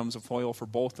Solomon becomes a foil for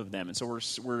both of them. And so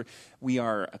we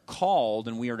are called,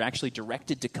 and we are actually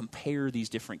directed to compare these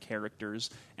different characters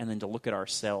and then to look at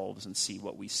ourselves and see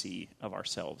what we see of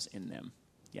ourselves in them.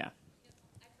 Yeah. I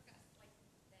forgot that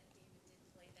David did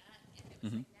play that, and it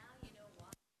was Mm-hmm. now you know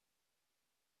why.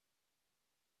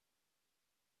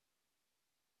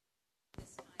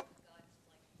 This time of God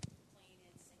playing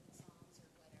and singing songs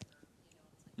or whatever, it's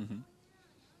like, Mm-hmm.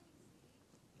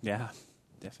 Yeah,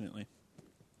 definitely.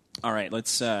 All right,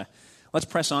 let's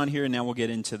press on here, and now we'll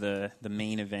get into the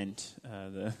main event,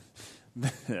 the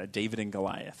David and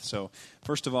Goliath. So,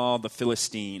 first of all, the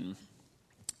Philistine,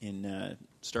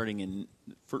 starting in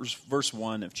verse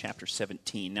 1 of chapter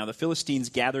 17. Now the Philistines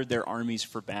gathered their armies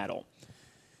for battle,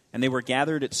 and they were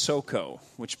gathered at Soko,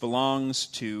 which belongs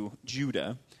to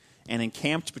Judah, and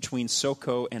encamped between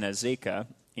Soko and Azekah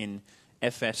in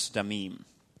Ephes Damim.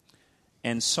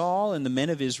 And Saul and the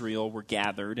men of Israel were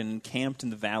gathered and encamped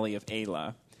in the valley of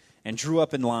Elah, and drew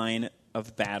up in line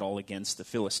of battle against the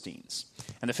Philistines.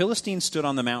 And the Philistines stood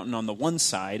on the mountain on the one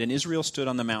side, and Israel stood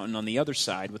on the mountain on the other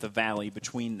side, with a valley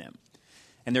between them.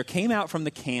 And there came out from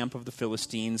the camp of the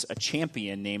Philistines a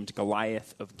champion named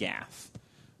Goliath of Gath,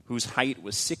 whose height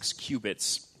was 6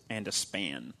 cubits and a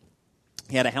span.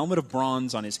 He had a helmet of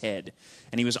bronze on his head,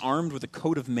 and he was armed with a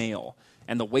coat of mail,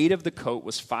 and the weight of the coat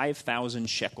was 5,000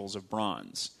 shekels of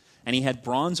bronze. And he had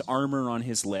bronze armor on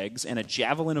his legs, and a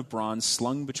javelin of bronze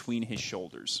slung between his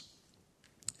shoulders.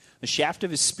 The shaft of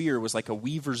his spear was like a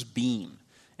weaver's beam,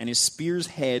 and his spear's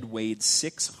head weighed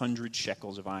 600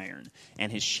 shekels of iron,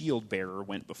 and his shield-bearer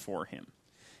went before him.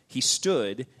 He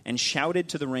stood and shouted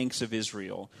to the ranks of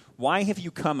Israel, "Why have you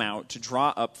come out to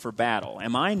draw up for battle?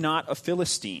 Am I not a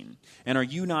Philistine, and are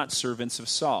you not servants of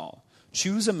Saul?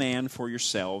 Choose a man for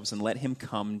yourselves, and let him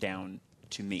come down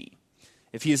to me.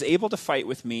 If he is able to fight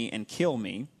with me and kill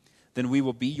me, then we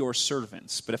will be your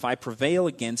servants. But if I prevail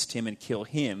against him and kill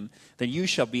him, then you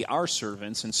shall be our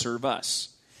servants and serve us."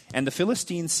 And the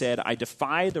Philistines said, "I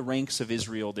defy the ranks of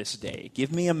Israel this day.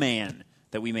 Give me a man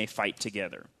that we may fight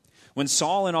together." When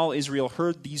Saul and all Israel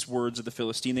heard these words of the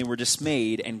Philistine, they were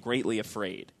dismayed and greatly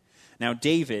afraid. Now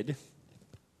David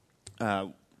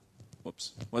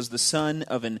was the son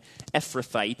of an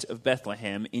Ephrathite of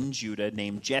Bethlehem in Judah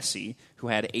named Jesse, who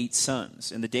had 8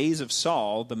 sons. In the days of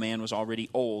Saul, the man was already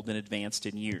old and advanced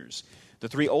in years. The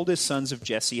 3 oldest sons of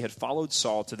Jesse had followed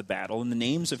Saul to the battle, and the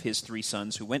names of his 3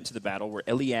 sons who went to the battle were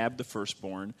Eliab the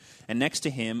firstborn, and next to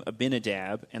him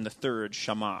Abinadab, and the third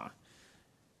Shammah.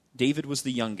 David was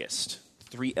the youngest. The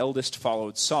 3 eldest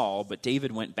followed Saul, but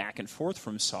David went back and forth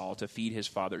from Saul to feed his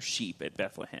father's sheep at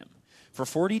Bethlehem. For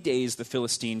 40 days the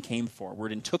Philistine came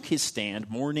forward and took his stand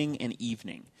morning and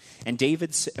evening. And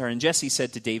Jesse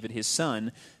said to David his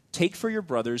son, "Take for your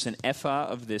brothers an ephah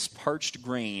of this parched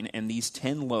grain and these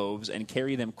 10 loaves, and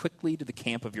carry them quickly to the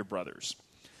camp of your brothers.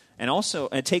 And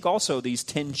take also these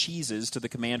 10 cheeses to the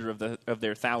commander of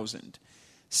their 1,000.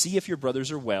 See if your brothers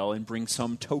are well, and bring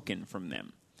some token from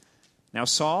them." Now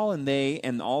Saul and they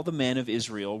and all the men of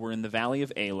Israel were in the valley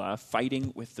of Elah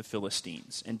fighting with the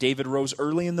Philistines. And David rose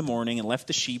early in the morning and left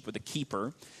the sheep with a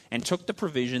keeper, and took the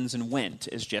provisions and went,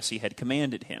 as Jesse had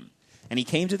commanded him. And he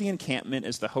came to the encampment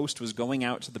as the host was going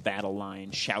out to the battle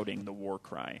line, shouting the war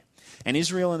cry. And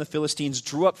Israel and the Philistines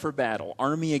drew up for battle,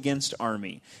 army against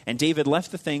army. And David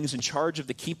left the things in charge of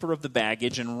the keeper of the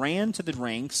baggage, and ran to the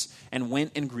ranks, and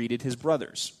went and greeted his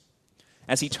brothers.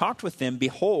 As he talked with them,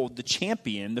 behold, the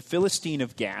champion, the Philistine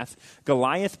of Gath,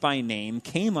 Goliath by name,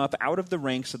 came up out of the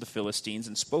ranks of the Philistines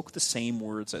and spoke the same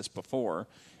words as before,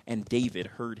 and David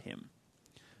heard him.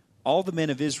 All the men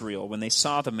of Israel, when they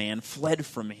saw the man, fled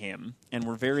from him and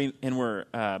were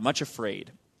much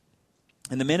afraid.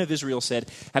 And the men of Israel said,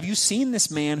 "Have you seen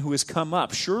this man who has come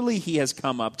up? Surely he has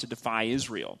come up to defy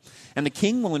Israel. And the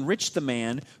king will enrich the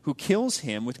man who kills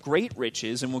him with great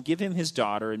riches, and will give him his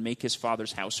daughter and make his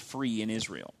father's house free in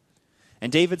Israel." And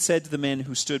David said to the men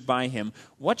who stood by him,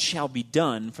 "What shall be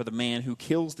done for the man who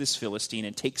kills this Philistine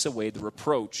and takes away the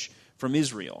reproach from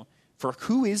Israel? For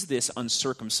who is this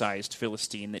uncircumcised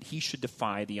Philistine that he should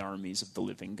defy the armies of the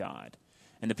living God?"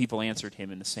 And the people answered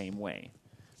him in the same way,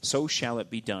 "So shall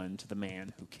it be done to the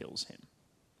man who kills him."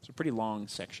 It's a pretty long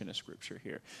section of Scripture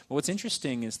here. But what's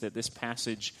interesting is that this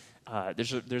passage,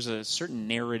 there's a certain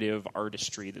narrative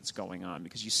artistry that's going on,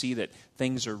 because you see that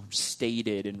things are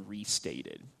stated and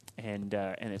restated. And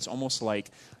it's almost like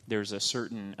there's a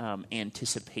certain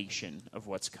anticipation of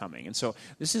what's coming. And so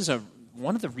this is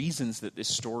one of the reasons that this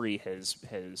story has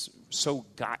so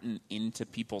gotten into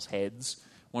people's heads.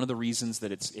 One of the reasons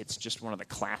that it's just one of the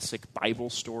classic Bible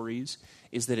stories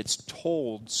is that it's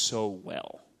told so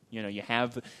well. You know, you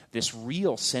have this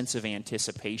real sense of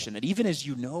anticipation that even as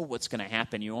you know what's going to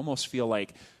happen, you almost feel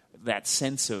like that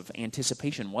sense of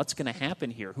anticipation. What's going to happen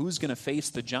here? Who's going to face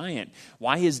the giant?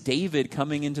 Why is David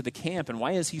coming into the camp? And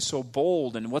why is he so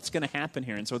bold? And what's going to happen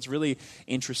here? And so it's really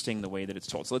interesting the way that it's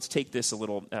told. So let's take this a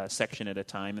little section at a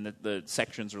time. And the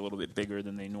sections are a little bit bigger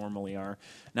than they normally are.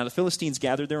 Now the Philistines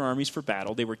gathered their armies for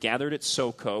battle. They were gathered at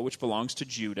Soko, which belongs to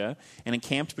Judah, and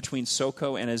encamped between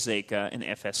Soko and Azekah and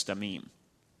Ephes Dammim.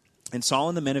 And Saul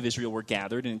and the men of Israel were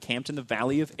gathered and encamped in the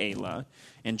valley of Elah,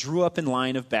 and drew up in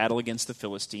line of battle against the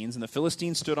Philistines. And the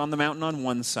Philistines stood on the mountain on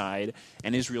one side,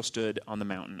 and Israel stood on the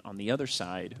mountain on the other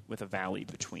side, with a valley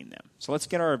between them. So let's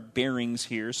get our bearings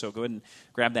here. So go ahead and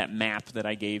grab that map that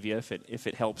I gave you if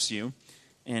it helps you.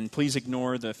 And please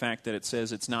ignore the fact that it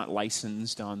says it's not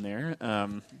licensed on there.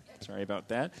 Sorry about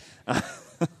that.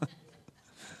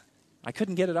 I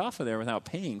couldn't get it off of there without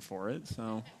paying for it,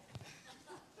 so...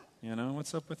 You know,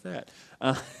 what's up with that?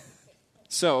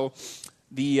 So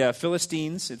the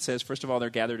Philistines, it says, first of all,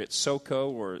 they're gathered at Soko,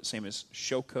 or same as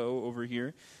Shoko over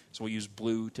here. So we'll use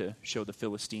blue to show the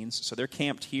Philistines. So they're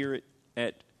camped here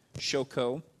at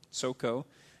Soko,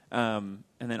 and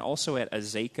then also at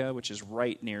Azekah, which is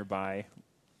right nearby,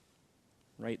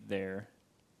 right there,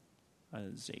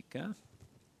 Azekah.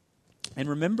 And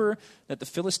remember that the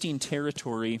Philistine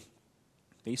territory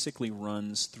basically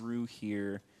runs through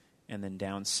here and then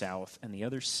down south, and the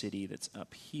other city that's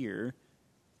up here.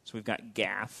 So we've got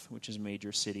Gath, which is a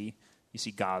major city. You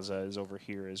see Gaza is over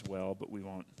here as well, but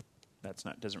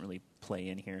doesn't really play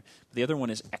in here. But the other one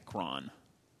is Ekron,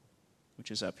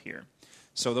 which is up here.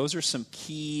 So those are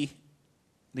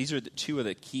these are two of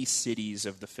the key cities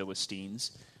of the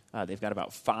Philistines. They've got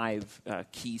about 5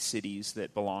 key cities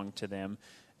that belong to them.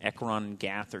 Ekron and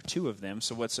Gath are 2 of them.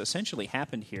 So what's essentially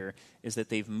happened here is that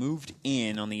they've moved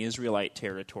in on the Israelite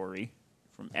territory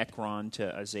from Ekron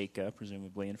to Azekah,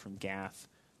 presumably, and from Gath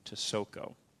to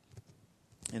Soko.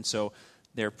 And so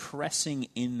they're pressing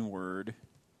inward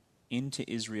into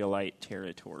Israelite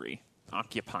territory,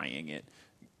 occupying it,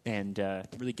 and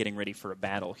really getting ready for a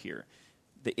battle here.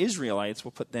 The Israelites,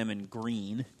 we'll put them in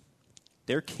green.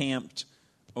 They're camped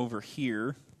over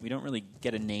here. We don't really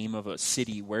get a name of a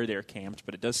city where they're camped,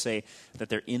 but it does say that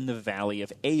they're in the valley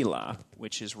of Elah,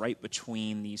 which is right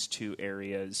between these two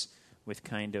areas with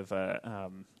kind of a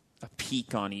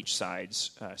peak on each side,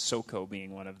 Soko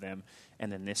being one of them,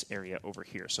 and then this area over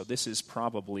here. So this is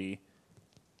probably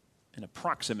an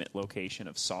approximate location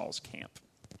of Saul's camp,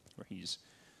 where he's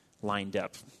lined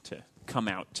up to come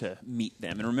out to meet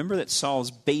them. And remember that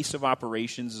Saul's base of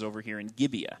operations is over here in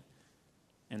Gibeah.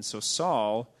 And so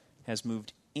Saul has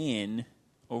moved in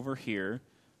over here,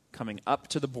 coming up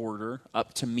to the border,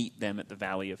 up to meet them at the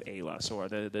Valley of Elah. So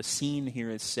the scene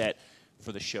here is set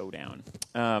for the showdown.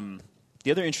 The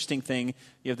other interesting thing,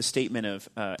 you have the statement of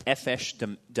Ephesh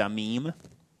Damim,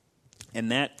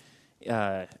 and that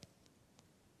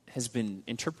has been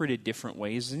interpreted different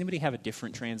ways. Does anybody have a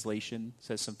different translation that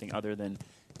says something other than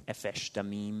Ephesh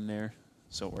Damim there?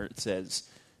 So where it says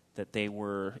that they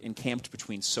were encamped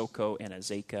between Soko and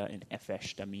Azekah and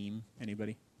Ephesh Damim.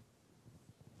 Anybody?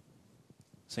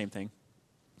 Same thing.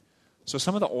 So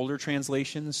some of the older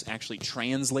translations actually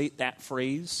translate that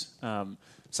phrase.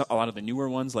 So a lot of the newer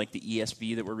ones, like the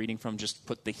ESV that we're reading from, just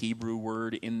put the Hebrew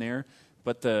word in there.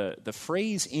 But the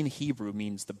phrase in Hebrew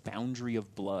means the boundary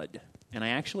of blood. And I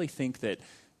actually think that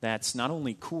that's not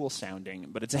only cool sounding,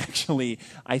 but it's actually,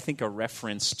 I think, a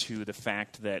reference to the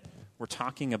fact that we're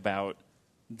talking about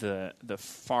the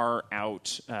far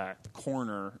out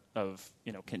corner of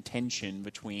contention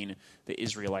between the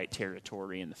Israelite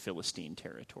territory and the Philistine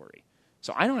territory.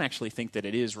 So I don't actually think that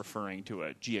it is referring to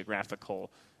a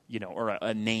geographical, or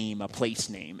a name, a place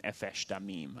name, Ephesh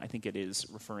Damim. I think it is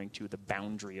referring to the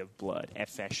boundary of blood,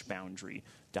 Ephesh boundary,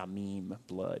 Damim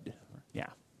blood. Yeah.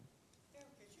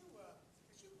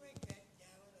 Could you break that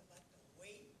down about the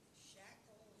weight,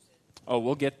 shackles, Oh,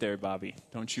 we'll get there, Bobby.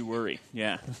 Don't you worry.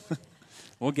 Yeah.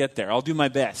 We'll get there. I'll do my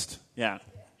best. Yeah.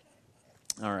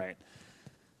 All right.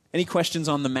 Any questions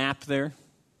on the map there?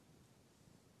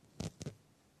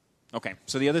 Okay,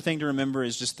 so the other thing to remember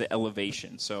is just the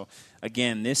elevation. So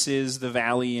again, this is the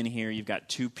valley in here. You've got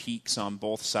two peaks on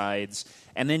both sides.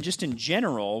 And then just in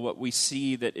general, what we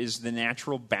see that is the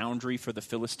natural boundary for the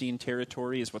Philistine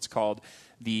territory is what's called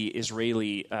the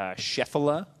Israeli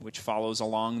Shephelah, which follows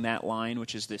along that line,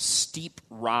 which is this steep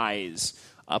rise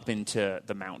up into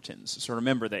the mountains. So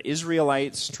remember, the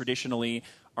Israelites traditionally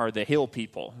are the hill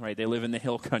people, right? They live in the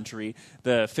hill country.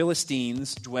 The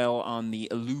Philistines dwell on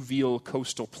the alluvial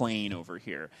coastal plain over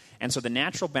here. And so the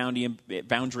natural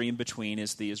boundary in between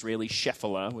is the Israeli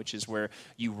Shephelah, which is where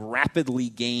you rapidly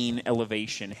gain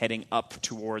elevation heading up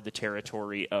toward the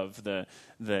territory of the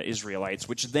Israelites,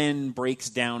 which then breaks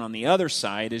down on the other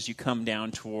side as you come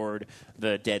down toward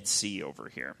the Dead Sea over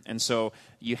here. And so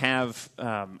you have,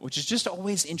 which is just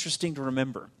always interesting to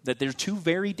remember, that they're two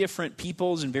very different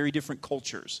peoples and very different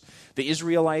cultures. The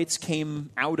Israelites came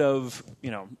out of,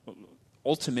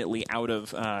 ultimately out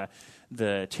of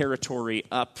the territory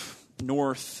up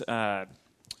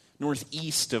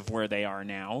northeast of where they are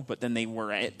now, but then they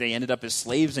ended up as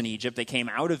slaves in Egypt. They came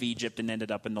out of Egypt and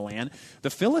ended up in the land. The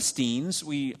Philistines,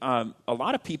 a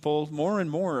lot of people more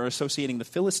and more are associating the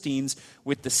Philistines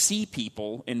with the Sea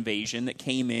People invasion that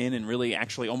came in and really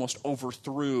actually almost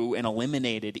overthrew and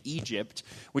eliminated Egypt,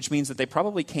 which means that they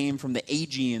probably came from the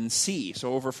Aegean Sea,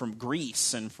 so over from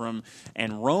Greece and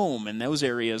Rome and those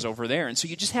areas over there. And so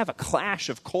you just have a clash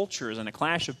of cultures and a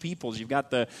clash of peoples. You've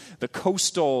got the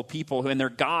coastal people and their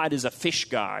god is a fish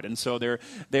god, and so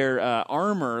their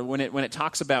armor, when it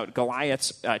talks about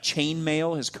Goliath's chain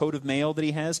mail, his coat of mail that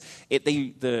he has,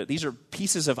 these are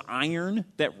pieces of iron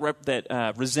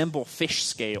that resemble fish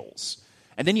scales.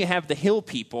 And then you have the hill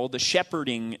people, the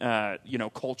shepherding,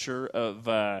 culture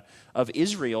of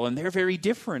Israel, and they're very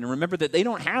different. And remember that they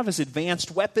don't have as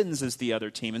advanced weapons as the other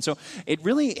team. And so it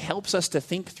really helps us to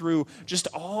think through just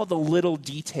all the little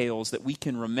details that we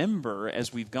can remember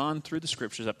as we've gone through the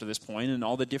scriptures up to this point, and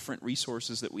all the different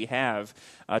resources that we have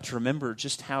to remember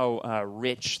just how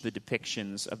rich the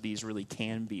depictions of these really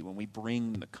can be when we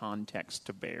bring the context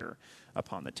to bear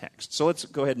upon the text. So let's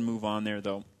go ahead and move on there,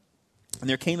 though. And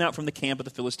there came out from the camp of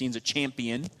the Philistines a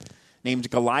champion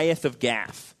named Goliath of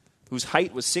Gath, whose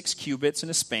height was 6 cubits and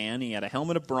a span. He had a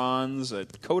helmet of bronze, a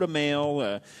coat of mail,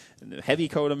 a heavy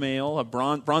coat of mail, a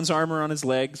bronze armor on his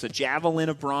legs, a javelin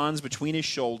of bronze between his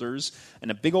shoulders,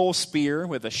 and a big old spear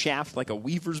with a shaft like a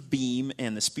weaver's beam,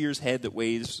 and the spear's head that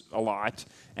weighs a lot,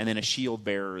 and then a shield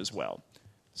bearer as well.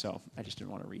 So I just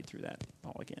didn't want to read through that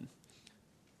all again.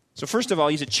 So first of all,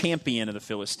 he's a champion of the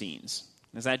Philistines.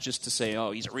 Is that just to say,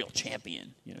 oh, he's a real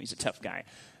champion? He's a tough guy.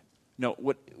 No,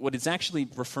 what it's actually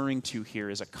referring to here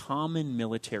is a common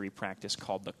military practice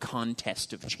called the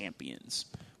contest of champions,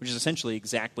 which is essentially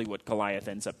exactly what Goliath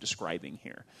ends up describing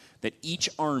here. That each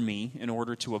army, in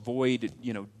order to avoid,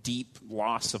 deep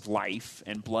loss of life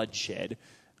and bloodshed,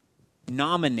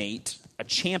 nominate a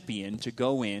champion to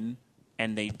go in,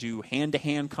 and they do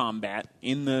hand-to-hand combat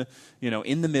in the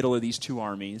middle of these two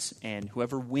armies, and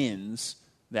whoever wins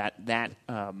that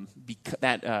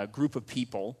group of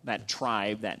people, that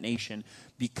tribe, that nation,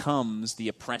 becomes the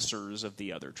oppressors of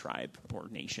the other tribe or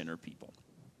nation or people.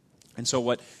 And so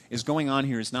what is going on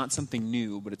here is not something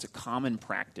new, but it's a common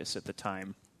practice at the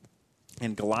time.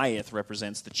 And Goliath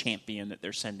represents the champion that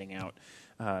they're sending out,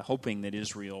 hoping that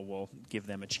Israel will give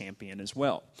them a champion as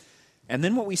well. And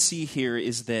then what we see here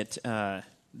is that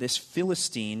this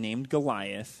Philistine named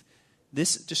Goliath,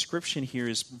 this description here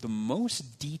is the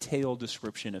most detailed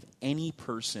description of any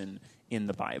person in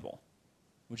the Bible,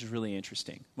 which is really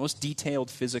interesting. Most detailed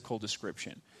physical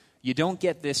description. You don't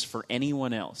get this for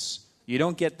anyone else. You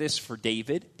don't get this for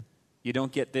David. You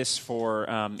don't get this for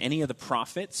any of the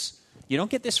prophets. You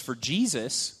don't get this for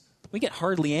Jesus. We get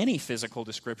hardly any physical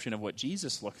description of what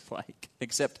Jesus looked like,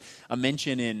 except a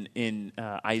mention in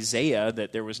Isaiah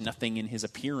that there was nothing in his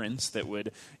appearance that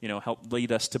would, help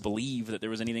lead us to believe that there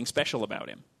was anything special about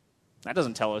him. That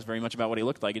doesn't tell us very much about what he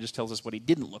looked like. It just tells us what he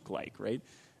didn't look like, right?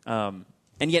 And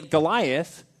yet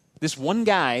Goliath, this one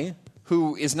guy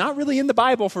who is not really in the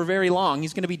Bible for very long,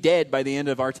 he's going to be dead by the end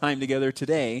of our time together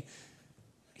today,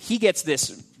 he gets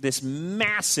this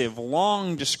massive,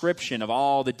 long description of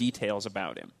all the details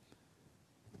about him.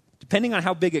 Depending on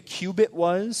how big a cubit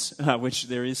was, which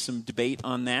there is some debate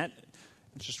on that,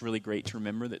 it's just really great to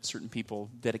remember that certain people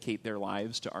dedicate their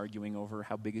lives to arguing over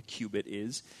how big a cubit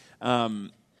is.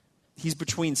 He's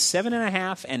between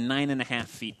 7.5 and 9.5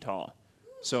 feet tall.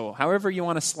 So however you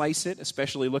want to slice it,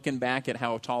 especially looking back at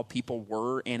how tall people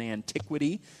were in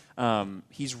antiquity,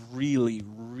 he's really,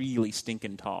 really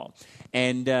stinking tall.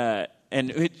 And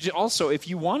also, if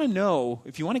you want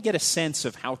to get a sense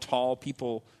of how tall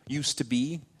people used to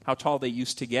be, how tall they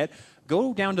used to get,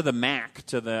 go down to the MAC,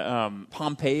 to the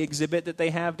Pompeii exhibit that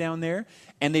they have down there,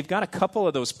 and they've got a couple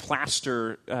of those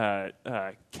plaster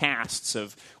casts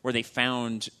of where they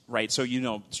found, right, so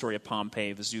the story of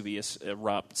Pompeii, Vesuvius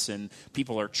erupts, and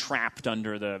people are trapped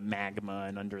under the magma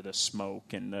and under the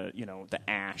smoke and the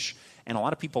ash, and a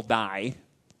lot of people die,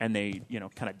 and they,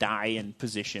 kind of die in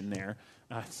position there.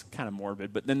 It's kind of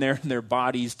morbid, but then their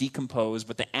bodies decompose,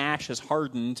 but the ash has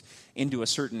hardened into a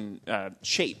certain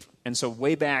shape. And so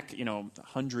way back,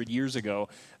 100 years ago,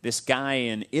 this guy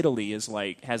in Italy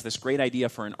has this great idea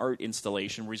for an art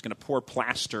installation where he's going to pour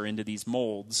plaster into these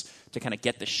molds to kind of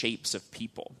get the shapes of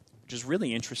people, which is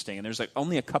really interesting. And there's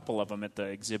only a couple of them at the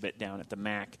exhibit down at the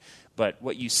MAC. But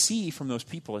what you see from those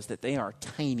people is that they are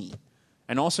tiny.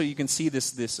 And also you can see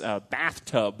this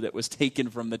bathtub that was taken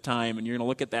from the time, and you're going to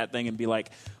look at that thing and be like,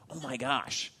 oh my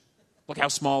gosh, look how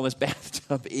small this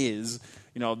bathtub is.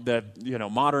 The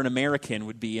modern American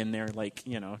would be in there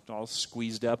all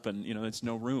squeezed up, and it's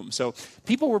no room. So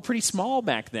people were pretty small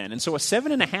back then. And so a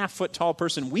 7.5 foot tall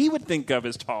person we would think of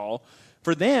as tall,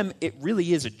 for them it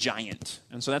really is a giant.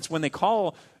 And so that's when they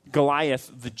call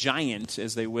Goliath the giant,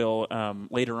 as they will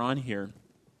later on here.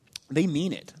 They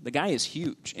mean it. The guy is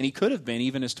huge, and he could have been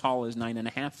even as tall as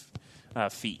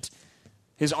 9.5 feet.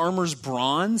 His armor's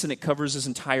bronze, and it covers his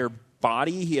entire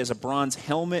body. He has a bronze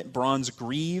helmet, bronze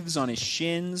greaves on his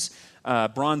shins,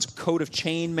 bronze coat of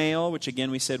chainmail, which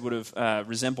again we said would have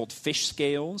resembled fish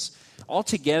scales.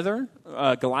 Altogether,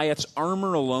 Goliath's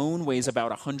armor alone weighs about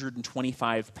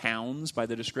 125 pounds by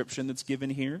the description that's given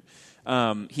here.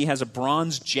 He has a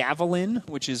bronze javelin,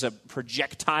 which is a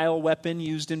projectile weapon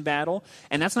used in battle.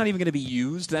 And that's not even going to be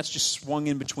used. That's just swung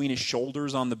in between his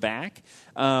shoulders on the back.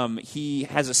 He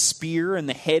has a spear, and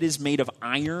the head is made of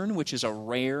iron, which is a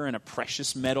rare and a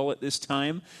precious metal at this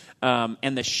time.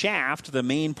 And the shaft, the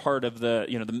main part of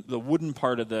the wooden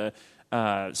part of the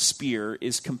spear,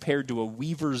 is compared to a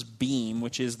weaver's beam,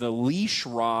 which is the leash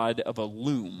rod of a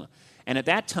loom. And at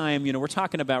that time, we're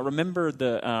talking about, remember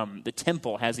the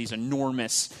temple has these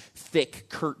enormous, thick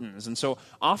curtains. And so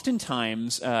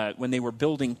oftentimes when they were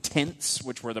building tents,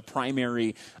 which were the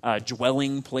primary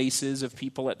dwelling places of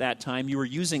people at that time, you were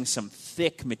using some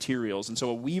thick materials. And so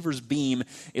a weaver's beam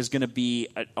is going to be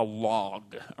a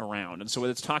log around. And so what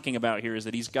it's talking about here is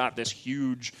that he's got this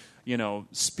huge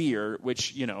spear,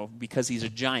 which, because he's a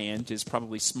giant, is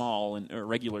probably small and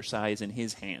regular size in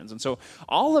his hands. And so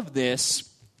all of this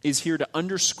is here to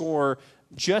underscore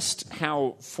just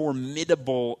how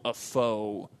formidable a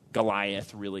foe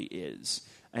Goliath really is.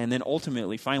 And then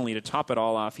ultimately, finally, to top it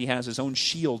all off, he has his own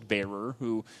shield bearer,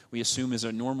 who we assume is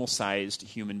a normal-sized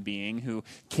human being, who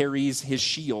carries his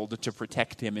shield to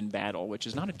protect him in battle, which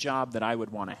is not a job that I would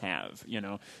want to have.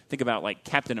 Think about, like,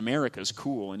 Captain America's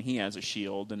cool, and he has a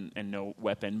shield and no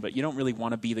weapon, but you don't really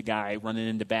want to be the guy running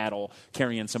into battle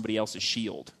carrying somebody else's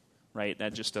shield, right?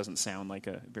 That just doesn't sound like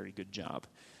a very good job.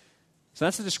 So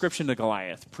that's the description of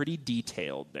Goliath, pretty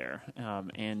detailed there,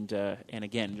 and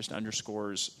again, just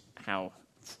underscores how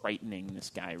frightening this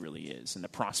guy really is, and the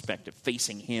prospect of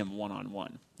facing him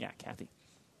one-on-one. Yeah, Kathy.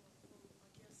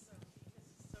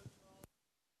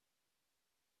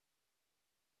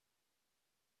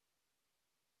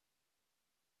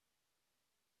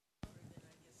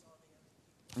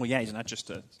 Well, yeah, he's not just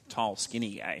a tall,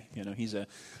 skinny guy. He's a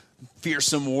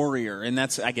fearsome warrior, and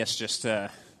that's, I guess, just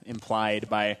implied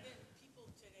by.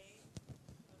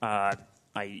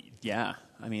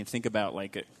 Think about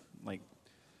like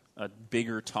a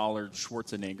bigger, taller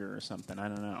Schwarzenegger or something. I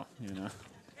don't know.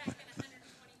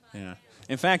 Yeah.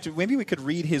 In fact, maybe we could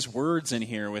read his words in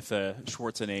here with a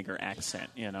Schwarzenegger accent.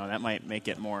 That might make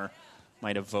it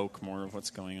might evoke more of what's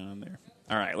going on there.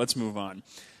 All right, let's move on.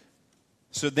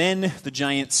 So then the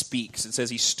giant speaks. It says,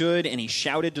 he stood and he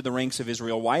shouted to the ranks of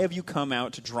Israel, "Why have you come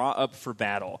out to draw up for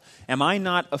battle? Am I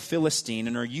not a Philistine,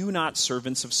 and are you not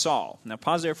servants of Saul?" Now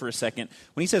pause there for a second.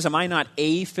 When he says, "Am I not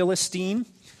a Philistine?"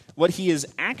 what he is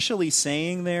actually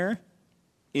saying there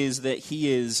is that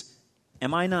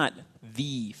am I not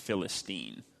the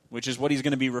Philistine? Which is what he's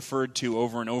going to be referred to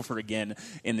over and over again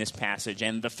in this passage.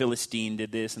 And the Philistine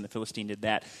did this, and the Philistine did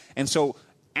that. And so,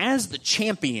 as the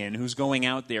champion who's going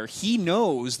out there, he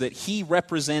knows that he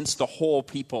represents the whole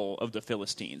people of the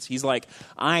Philistines. He's like,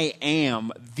 I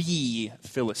am the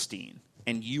Philistine,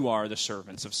 and you are the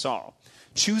servants of Saul.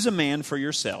 Choose a man for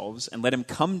yourselves, and let him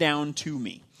come down to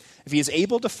me. If he is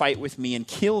able to fight with me and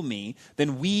kill me,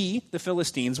 then we, the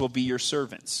Philistines, will be your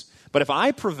servants. But if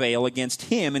I prevail against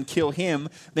him and kill him,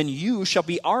 then you shall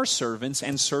be our servants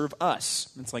and serve us.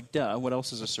 It's like, duh, what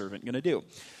else is a servant going to do?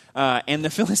 And the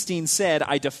Philistine said,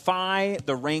 I defy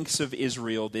the ranks of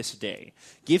Israel this day.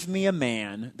 Give me a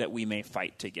man that we may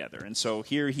fight together. And so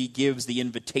here he gives the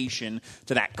invitation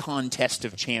to that contest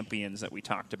of champions that we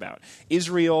talked about.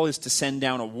 Israel is to send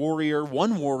down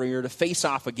one warrior to face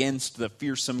off against the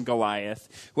fearsome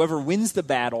Goliath. Whoever wins the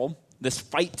battle, this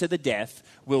fight to the death,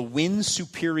 will win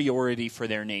superiority for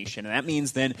their nation. And that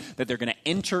means then that they're going to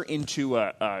enter into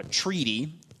a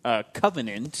treaty, a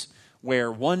covenant,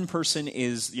 where one person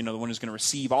is, the one who's going to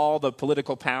receive all the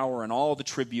political power and all the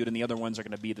tribute, and the other ones are going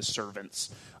to be the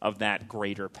servants of that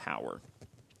greater power.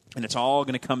 And it's all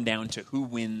going to come down to who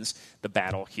wins the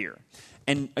battle here.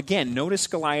 And again, notice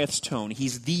Goliath's tone.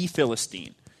 He's the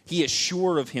Philistine. He is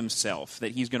sure of himself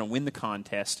that he's going to win the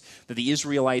contest, that the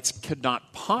Israelites could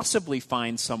not possibly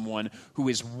find someone who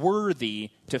is worthy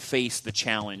to face the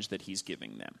challenge that he's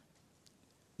giving them.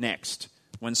 Next,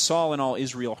 when Saul and all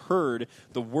Israel heard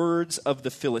the words of the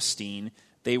Philistine,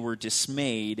 they were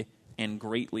dismayed and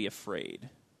greatly afraid.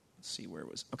 Let's see where it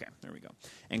was. Okay, there we go.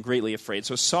 And greatly afraid.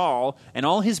 So Saul and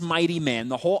all his mighty men,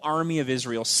 the whole army of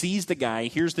Israel, sees the guy,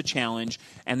 hears the challenge,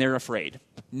 and they're afraid.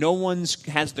 No one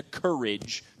has the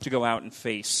courage to go out and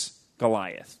face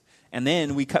Goliath. And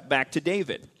then we cut back to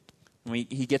David.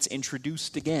 He gets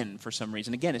introduced again for some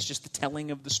reason. Again, it's just the telling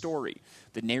of the story,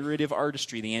 the narrative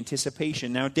artistry, the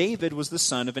anticipation. Now, David was the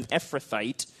son of an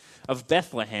Ephrathite of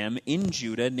Bethlehem in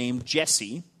Judah named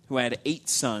Jesse, who had 8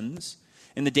 sons.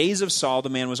 In the days of Saul, the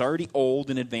man was already old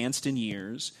and advanced in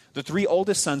years. The 3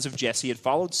 oldest sons of Jesse had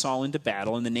followed Saul into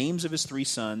battle, and the names of his 3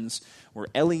 sons were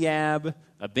Eliab,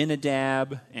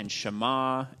 Abinadab, and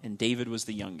Shammah, and David was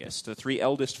the youngest. The 3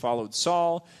 eldest followed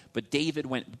Saul, but David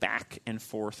went back and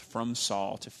forth from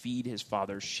Saul to feed his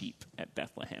father's sheep at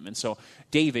Bethlehem. And so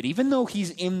David, even though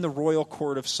he's in the royal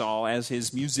court of Saul as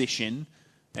his musician,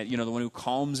 the one who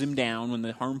calms him down when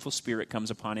the harmful spirit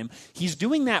comes upon him, he's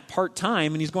doing that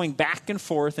part-time, and he's going back and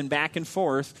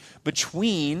forth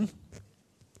between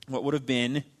what would have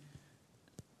been,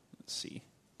 let's see,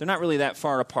 they're not really that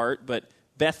far apart, but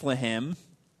Bethlehem,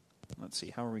 let's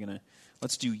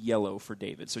do yellow for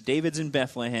David. So David's in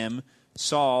Bethlehem,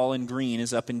 Saul in green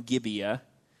is up in Gibeah,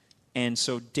 and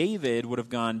so David would have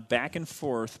gone back and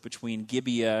forth between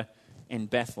Gibeah and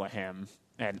Bethlehem,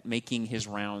 and making his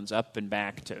rounds up and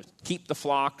back to keep the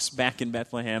flocks back in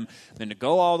Bethlehem, then to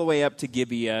go all the way up to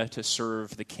Gibeah to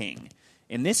serve the king.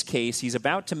 In this case, he's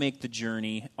about to make the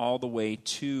journey all the way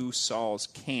to Saul's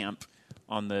camp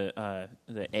on the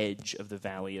edge of the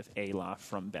valley of Elah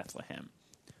from Bethlehem.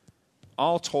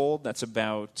 All told, that's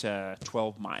about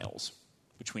 12 miles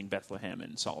between Bethlehem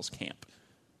and Saul's camp.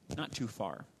 not too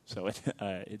far. So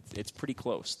it's pretty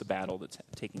close, the battle that's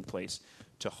taking place,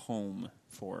 to home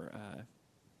for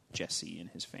Jesse and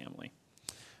his family.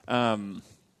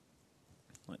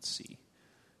 Let's see.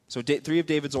 So 3 of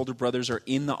David's older brothers are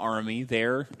in the army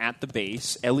there at the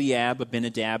base: Eliab,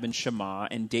 Abinadab, and Shammah,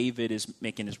 and David is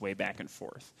making his way back and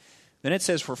forth. Then it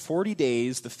says, for 40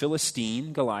 days the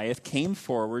Philistine, Goliath, came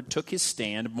forward, took his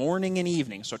stand, morning and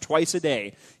evening. So twice a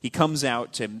day he comes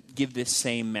out to give this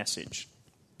same message.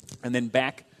 And then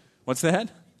back, what's that?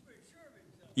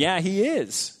 Yeah, he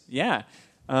is. Yeah.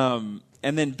 And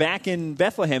then back in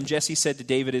Bethlehem, Jesse said to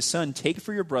David his son, take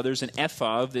for your brothers an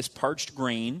ephah of this parched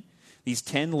grain, these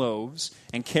 10 loaves,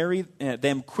 and carry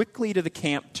them quickly to the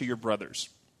camp to your brothers.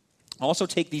 Also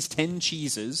take these 10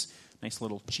 cheeses, nice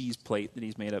little cheese plate that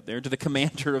he's made up there, to the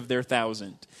commander of their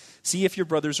 1,000. See if your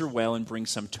brothers are well and bring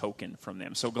some token from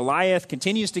them. So Goliath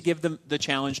continues to give them the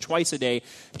challenge twice a day.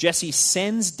 Jesse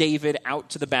sends David out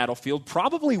to the battlefield,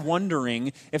 probably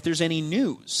wondering if there's any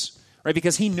news. Right,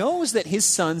 because he knows that his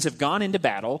sons have gone into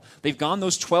battle. They've gone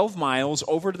those 12 miles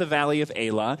over to the valley of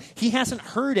Elah. He hasn't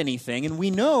heard anything, and we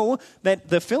know that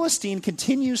the Philistine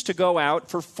continues to go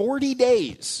out for 40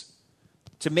 days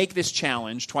to make this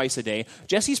challenge twice a day.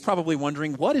 Jesse's probably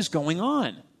wondering, what is going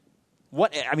on?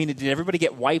 Did everybody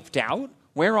get wiped out?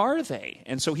 Where are they?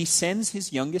 And so he sends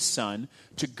his youngest son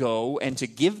to go and to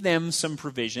give them some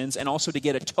provisions and also to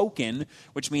get a token,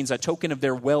 which means a token of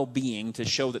their well-being to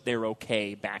show that they're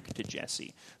okay, back to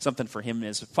Jesse. Something for him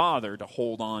as a father to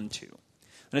hold on to.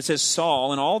 And it says,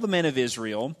 Saul and all the men of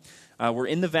Israel were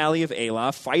in the valley of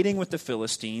Elah fighting with the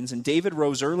Philistines, and David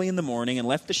rose early in the morning and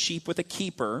left the sheep with a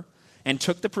keeper and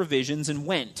took the provisions and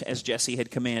went as Jesse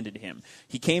had commanded him.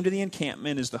 He came to the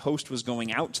encampment as the host was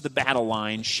going out to the battle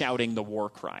line, shouting the war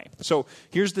cry. So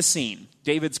here's the scene.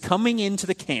 David's coming into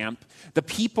the camp. The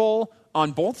people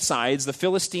on both sides, the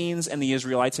Philistines and the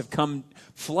Israelites, have come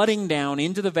flooding down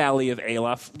into the valley of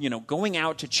Elah, going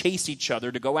out to chase each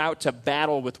other, to go out to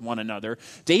battle with one another.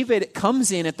 David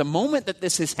comes in at the moment that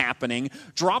this is happening,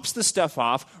 drops the stuff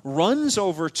off, runs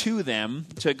over to them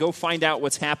to go find out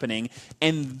what's happening,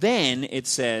 and then it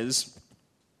says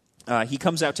he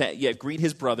comes out to greet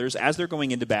his brothers as they're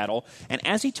going into battle. And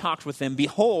as he talked with them,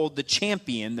 behold, the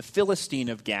champion, the Philistine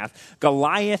of Gath,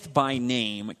 Goliath by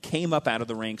name, came up out of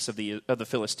the ranks of the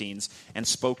Philistines and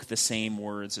spoke the same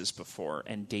words as before.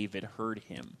 And David heard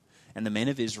him. And the men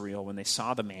of Israel, when they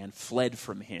saw the man, fled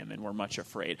from him and were much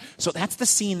afraid. So that's the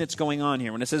scene that's going on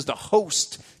here. When it says the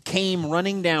host came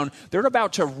running down, they're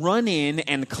about to run in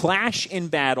and clash in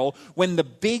battle when the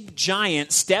big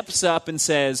giant steps up and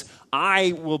says,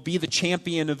 I will be the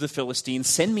champion of the Philistines.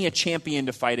 Send me a champion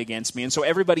to fight against me. And so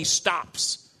everybody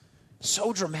stops.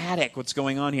 So dramatic what's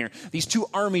going on here. These two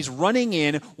armies running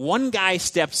in, one guy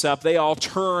steps up, they all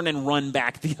turn and run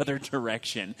back the other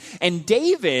direction. And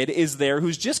David is there,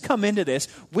 who's just come into this,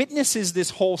 witnesses this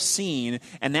whole scene,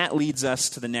 and that leads us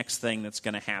to the next thing that's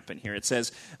going to happen here. It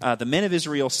says, the men of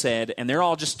Israel said, and they're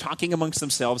all just talking amongst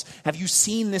themselves, have you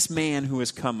seen this man who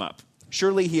has come up?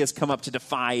 Surely he has come up to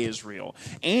defy Israel.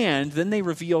 And then they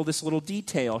reveal this little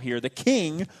detail here. The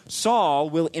king, Saul,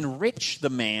 will enrich the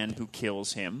man who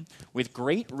kills him with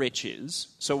great riches.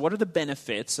 So what are the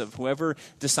benefits of whoever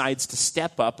decides to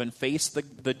step up and face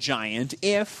the giant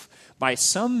if by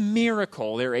some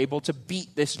miracle they're able to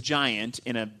beat this giant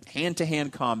in a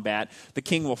hand-to-hand combat? The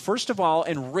king will first of all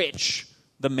enrich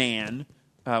the man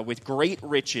with great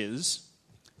riches.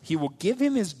 He will give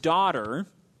him his daughter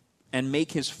and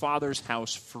make his father's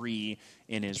house free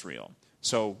in Israel.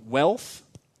 So wealth,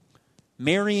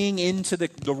 marrying into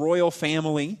the royal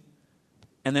family,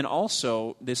 and then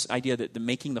also this idea that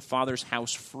making the father's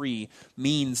house free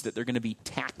means that they're going to be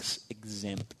tax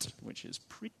exempt, which is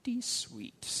pretty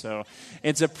sweet. So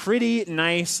it's a pretty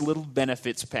nice little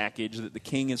benefits package that the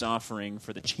king is offering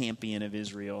for the champion of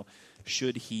Israel,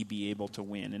 should he be able to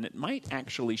win. And it might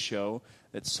actually show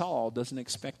that Saul doesn't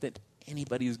expect that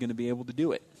anybody is going to be able to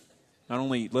do it. Not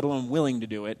only, let alone willing to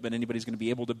do it, but anybody's going to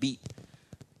be able to beat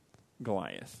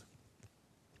Goliath.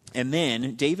 And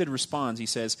then David responds. He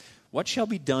says, what shall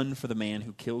be done for the man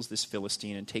who kills this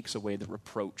Philistine and takes away the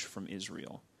reproach from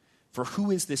Israel? For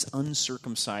who is this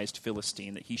uncircumcised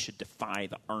Philistine that he should defy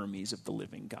the armies of the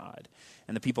living God?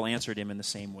 And the people answered him in the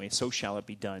same way, so shall it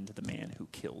be done to the man who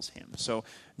kills him. So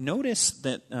notice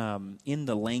that in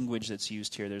the language that's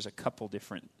used here, there's a couple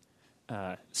different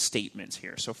statements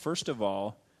here. So first of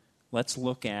all, let's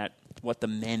look at what the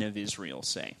men of Israel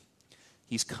say.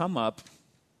 He's come up,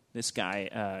 this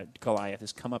guy, Goliath,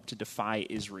 has come up to defy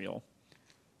Israel.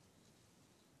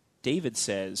 David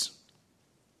says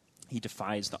he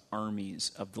defies the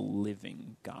armies of the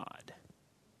living God.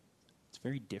 It's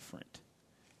very different.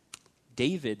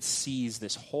 David sees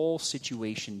this whole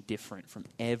situation different from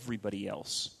everybody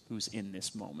else who's in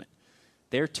this moment.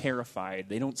 They're terrified.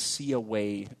 They don't see a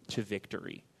way to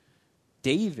victory.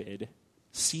 David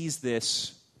sees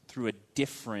this through a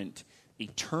different,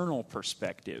 eternal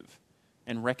perspective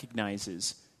and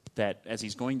recognizes that, as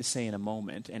he's going to say in a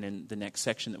moment, and in the next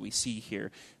section that we see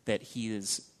here, that he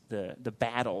is the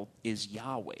battle is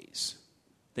Yahweh's,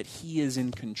 that he is in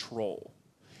control.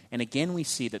 And again, we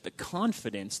see that the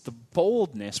confidence, the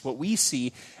boldness, what we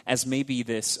see as maybe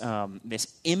this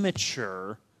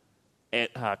immature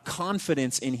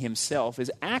confidence in himself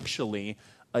is actually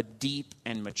a deep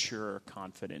and mature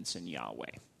confidence in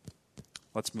Yahweh.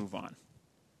 Let's move on.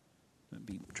 I'm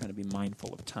trying to be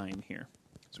mindful of time here,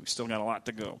 so we still got a lot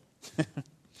to go.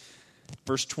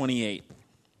 Verse 28.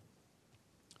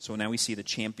 So now we see the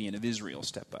champion of Israel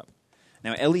step up.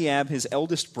 Now Eliab, his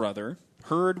eldest brother,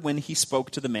 heard when he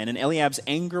spoke to the men, and Eliab's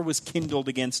anger was kindled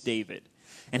against David.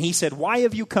 And he said, "Why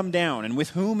have you come down, and with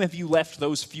whom have you left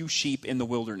those few sheep in the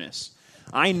wilderness?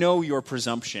 I know your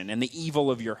presumption and the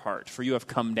evil of your heart, for you have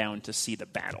come down to see the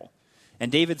battle."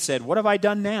 And David said, "What have I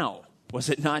done now? Was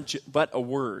it not but a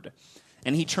word?"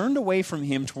 And he turned away from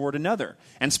him toward another,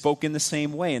 and spoke in the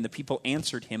same way, and the people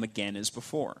answered him again as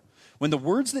before. When the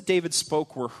words that David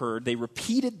spoke were heard, they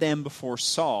repeated them before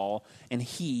Saul, and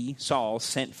he, Saul,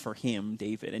 sent for him,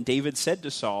 David. And David said to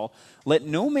Saul, "Let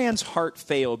no man's heart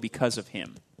fail because of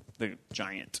him," the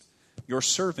giant. "Your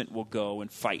servant will go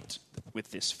and fight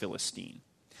with this Philistine."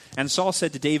 And Saul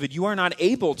said to David, "You are not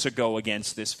able to go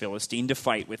against this Philistine to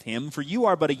fight with him, for you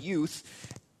are but a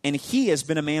youth, and he has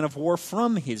been a man of war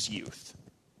from his youth."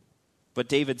 But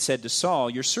David said to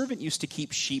Saul, "Your servant used to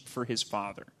keep sheep for his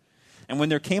father. And when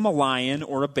there came a lion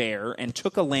or a bear and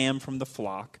took a lamb from the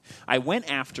flock, I went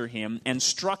after him and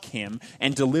struck him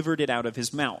and delivered it out of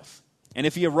his mouth. And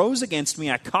if he arose against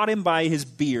me, I caught him by his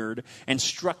beard and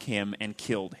struck him and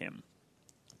killed him.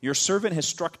 Your servant has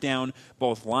struck down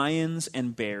both lions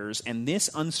and bears, and this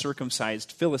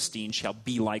uncircumcised Philistine shall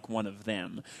be like one of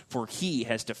them, for he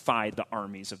has defied the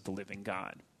armies of the living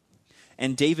God."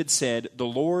 And David said, "The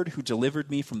Lord who delivered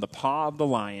me from the paw of the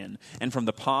lion and from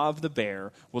the paw of the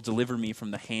bear will deliver me from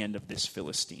the hand of this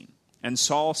Philistine." And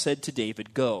Saul said to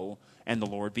David, "Go, and the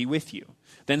Lord be with you."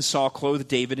 Then Saul clothed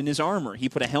David in his armor. He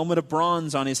put a helmet of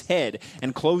bronze on his head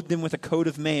and clothed him with a coat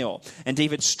of mail. And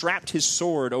David strapped his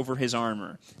sword over his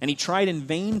armor. And he tried in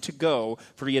vain to go,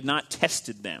 for he had not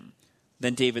tested them.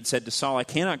 Then David said to Saul, "I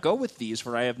cannot go with these,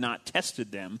 for I have not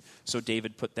tested them." So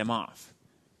David put them off.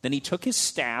 Then he took his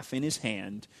staff in his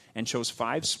hand and chose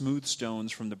 5 smooth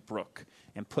stones from the brook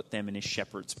and put them in his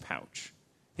shepherd's pouch.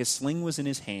 His sling was in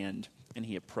his hand, and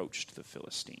he approached the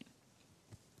Philistine.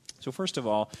 So first of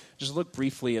all, just look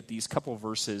briefly at these couple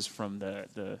verses from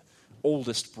the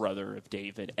oldest brother of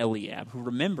David, Eliab, who,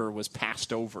 remember, was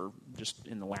passed over just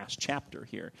in the last chapter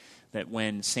here. That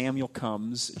when Samuel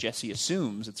comes, Jesse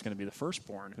assumes it's going to be the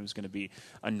firstborn who's going to be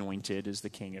anointed as the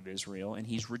king of Israel, and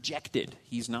he's rejected.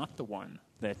 He's not the one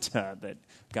that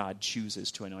God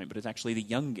chooses to anoint, but it's actually the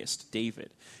youngest,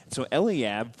 David. So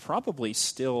Eliab, probably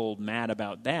still mad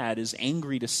about that, is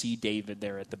angry to see David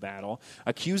there at the battle,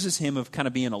 accuses him of kind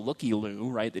of being a looky-loo,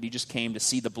 right, that he just came to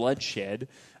see the bloodshed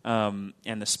and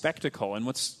the spectacle. And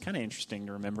what's kind of interesting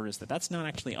to remember is that that's not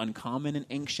actually uncommon in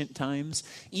ancient times.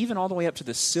 Even all the way up to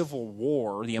the Civil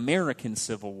War, the American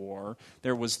Civil War,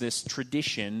 there was this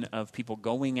tradition of people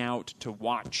going out to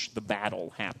watch the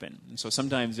battle happen. And so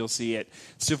sometimes you'll see at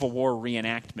Civil War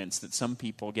reenactments that some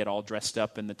people get all dressed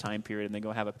up in the time period and they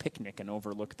go have a picnic and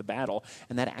overlook the battle.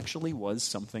 And that actually was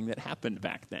something that happened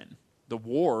back then. The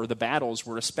war, the battles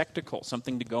were a spectacle,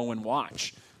 something to go and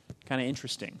watch. Kind of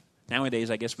interesting.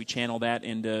 Nowadays, I guess we channel that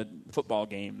into football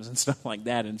games and stuff like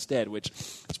that instead, which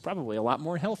is probably a lot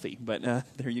more healthy. But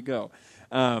there you go.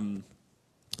 And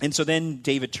so then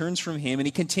David turns from him, and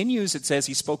he continues. It says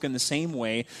he spoke in the same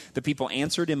way. The people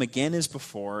answered him again as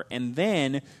before. And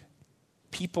then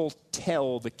people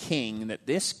tell the king that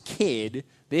this kid,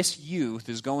 this youth,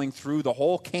 is going through the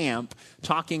whole camp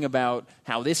talking about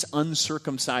how this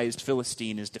uncircumcised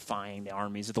Philistine is defying the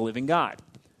armies of the living God.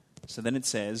 So then it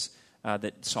says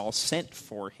that Saul sent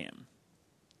for him.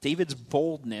 David's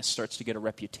boldness starts to get a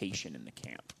reputation in the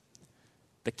camp.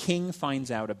 The king finds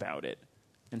out about it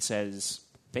and says,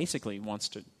 basically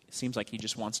seems like he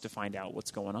just wants to find out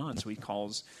what's going on. So he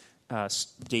calls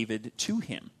David to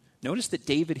him. Notice that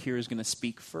David here is going to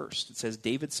speak first. It says,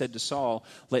 David said to Saul,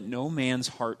 "Let no man's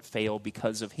heart fail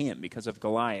because of him," because of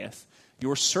Goliath.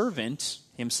 "Your servant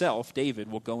himself,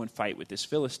 David, will go and fight with this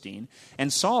Philistine."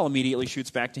 And Saul immediately shoots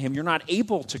back to him, "You're not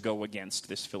able to go against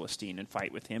this Philistine and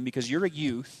fight with him because you're a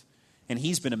youth, and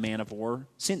he's been a man of war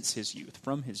since his youth,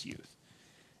 from his youth."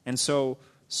 And so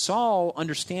Saul,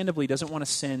 understandably, doesn't want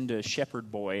to send a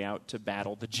shepherd boy out to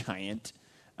battle the giant.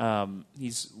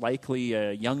 He's likely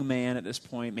a young man at this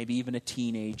point, maybe even a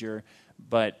teenager,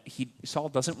 but Saul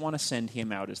doesn't want to send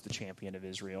him out as the champion of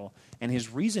Israel. And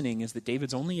his reasoning is that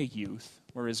David's only a youth,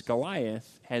 whereas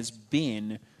Goliath has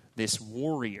been this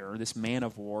warrior, this man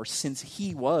of war, since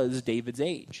he was David's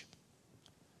age.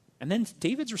 And then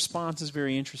David's response is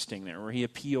very interesting there, where he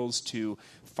appeals to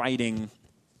fighting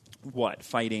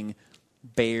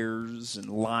bears and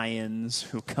lions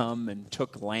who come and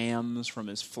took lambs from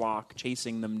his flock,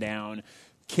 chasing them down,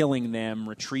 killing them,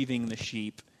 retrieving the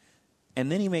sheep.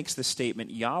 And then he makes the statement,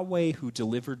 Yahweh who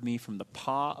delivered me from the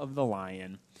paw of the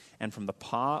lion and from the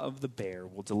paw of the bear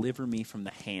will deliver me from the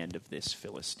hand of this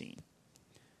Philistine.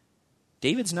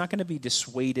 David's not going to be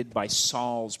dissuaded by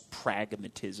Saul's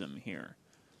pragmatism here.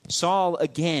 Saul,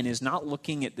 again, is not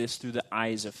looking at this through the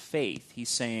eyes of faith. He's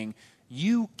saying,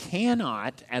 you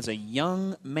cannot, as a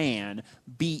young man,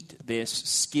 beat this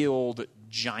skilled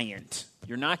giant.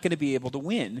 You're not going to be able to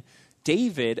win.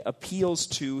 David appeals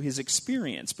to his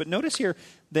experience. But notice here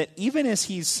that even as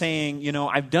he's saying,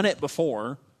 I've done it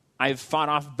before, I've fought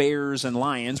off bears and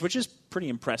lions, which is pretty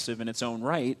impressive in its own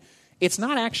right, it's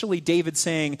not actually David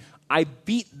saying, I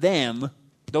beat them,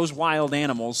 those wild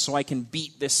animals, so I can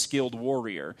beat this skilled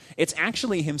warrior. It's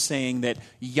actually him saying that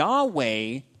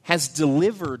Yahweh has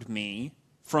delivered me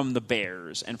from the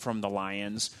bears and from the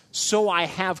lions, so I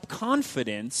have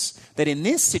confidence that in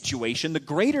this situation, the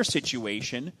greater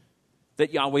situation,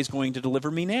 that Yahweh's going to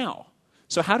deliver me now.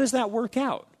 So how does that work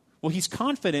out? Well, he's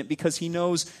confident because he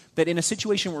knows that in a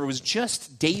situation where it was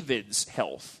just David's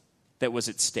health that was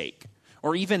at stake,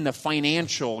 or even the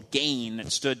financial gain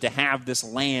that stood to have this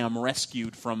lamb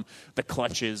rescued from the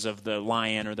clutches of the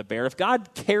lion or the bear, if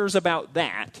God cares about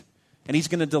that, and he's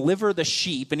going to deliver the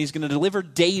sheep, and he's going to deliver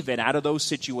David out of those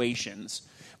situations,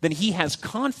 then he has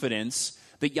confidence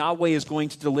that Yahweh is going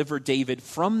to deliver David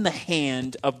from the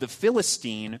hand of the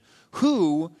Philistine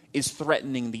who is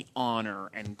threatening the honor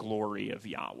and glory of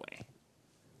Yahweh.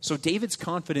 So David's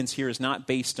confidence here is not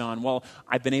based on, well,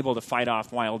 I've been able to fight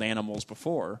off wild animals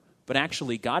before, but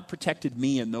actually God protected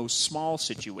me in those small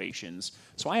situations,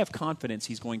 so I have confidence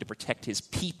he's going to protect his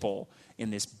people in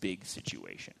this big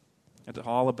situation. It's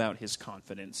all about his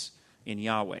confidence in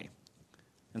Yahweh.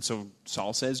 And so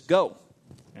Saul says, go,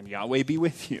 and Yahweh be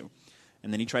with you.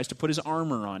 And then he tries to put his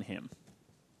armor on him.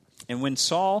 And when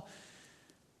Saul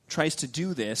tries to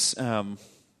do this,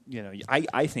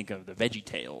 I think of the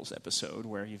VeggieTales episode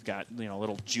where you've got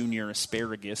little Junior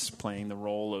Asparagus playing the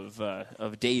role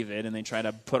of David, and they try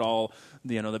to put all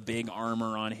the big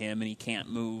armor on him, and he can't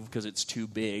move because it's too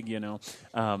big.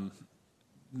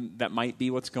 That might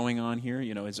be what's going on here.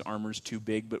 His armor's too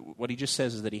big, but what he just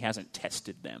says is that he hasn't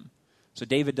tested them. So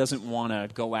David doesn't want to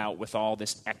go out with all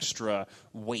this extra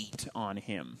weight on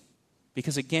him.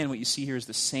 Because again, what you see here is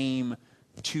the same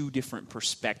two different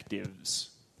perspectives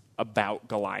about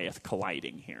Goliath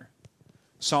colliding here.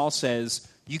 Saul says,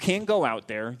 you can't go out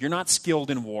there. You're not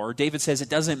skilled in war. David says it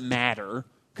doesn't matter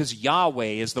because Yahweh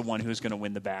is the one who's going to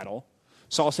win the battle.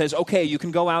 Saul says, okay, you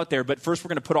can go out there, but first we're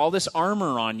going to put all this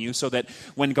armor on you so that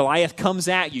when Goliath comes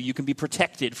at you, you can be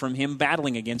protected from him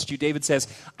battling against you. David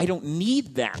says, I don't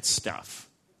need that stuff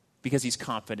because he's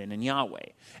confident in Yahweh.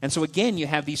 And so again, you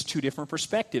have these two different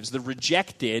perspectives. The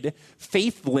rejected,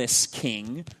 faithless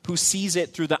king who sees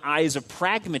it through the eyes of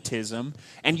pragmatism,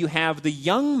 and you have the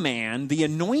young man, the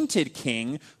anointed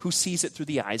king, who sees it through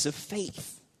the eyes of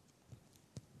faith.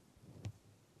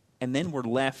 And then we're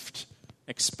left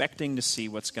expecting to see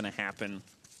what's going to happen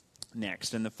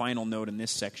next. And the final note in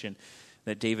this section,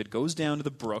 that David goes down to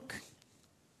the brook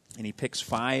and he picks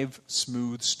 5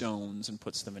 smooth stones and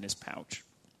puts them in his pouch.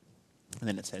 And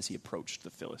then it says he approached the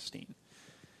Philistine.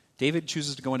 David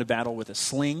chooses to go into battle with a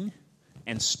sling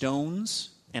and stones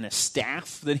and a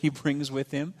staff that he brings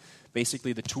with him,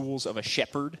 basically the tools of a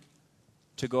shepherd,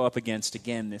 to go up against,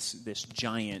 again, this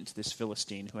giant, this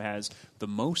Philistine, who has the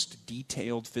most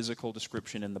detailed physical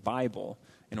description in the Bible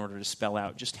in order to spell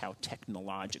out just how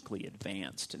technologically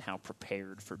advanced and how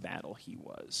prepared for battle he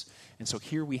was. And so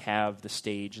here we have the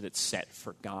stage that's set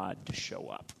for God to show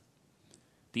up.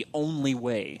 The only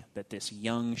way that this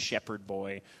young shepherd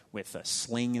boy with a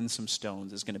sling and some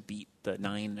stones is going to beat the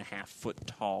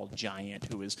 9.5-foot-tall giant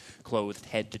who is clothed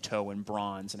head to toe in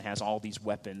bronze and has all these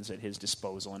weapons at his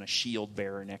disposal and a shield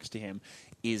bearer next to him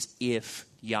is if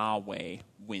Yahweh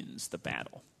wins the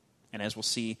battle. And as we'll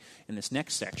see in this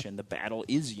next section, the battle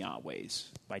is Yahweh's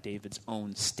by David's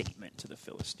own statement to the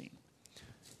Philistine.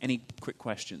 Any quick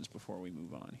questions before we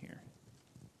move on here?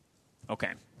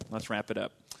 Okay, let's wrap it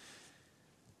up.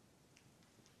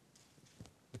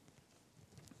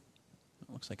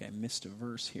 Looks like I missed a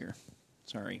verse here.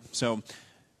 Sorry. So,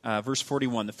 verse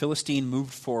 41, the Philistine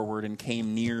moved forward and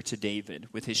came near to David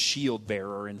with his shield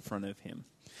bearer in front of him.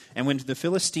 And when the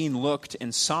Philistine looked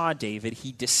and saw David,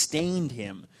 he disdained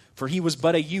him, for he was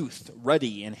but a youth,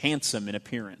 ruddy and handsome in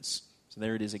appearance. So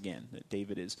there it is again, that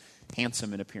David is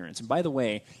handsome in appearance. And by the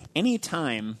way, any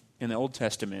time in the Old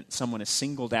Testament someone is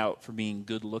singled out for being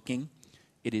good looking,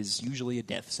 it is usually a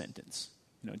death sentence.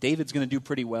 David's going to do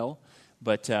pretty well,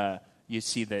 but you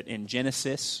see that in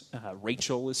Genesis,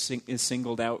 Rachel is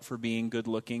singled out for being good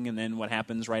looking, and then what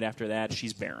happens right after that?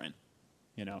 She's barren.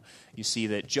 You see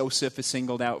that Joseph is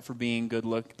singled out for being good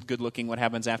looking. What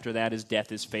happens after that is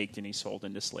death is faked and he's sold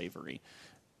into slavery.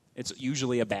 It's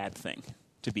usually a bad thing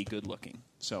to be good looking.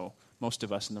 So most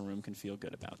of us in the room can feel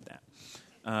good about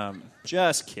that.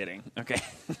 Just kidding. Okay.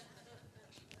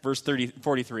 Verse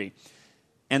 43.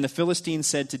 And the Philistine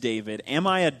said to David, "Am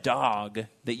I a dog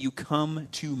that you come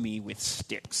to me with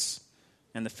sticks?"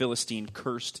 And the Philistine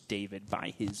cursed David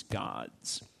by his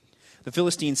gods. The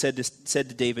Philistine said to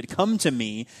David, "Come to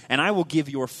me, and I will give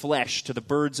your flesh to the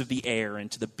birds of the air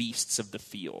and to the beasts of the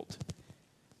field."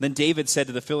 Then David said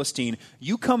to the Philistine,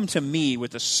 "You come to me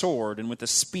with a sword and with a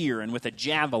spear and with a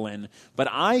javelin, but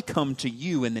I come to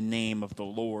you in the name of the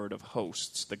Lord of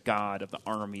hosts, the God of the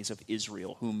armies of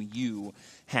Israel, whom you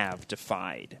have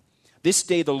defied. This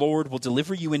day the Lord will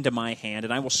deliver you into my hand,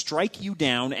 and I will strike you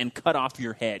down and cut off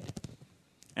your head.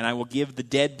 And I will give the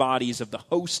dead bodies of the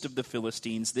host of the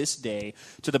Philistines this day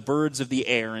to the birds of the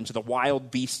air and to the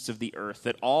wild beasts of the earth,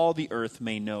 that all the earth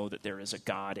may know that there is a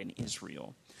God in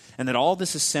Israel, and that all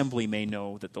this assembly may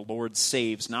know that the Lord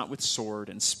saves not with sword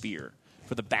and spear,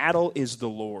 for the battle is the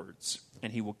Lord's,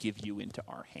 and he will give you into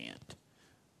our hand."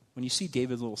 When you see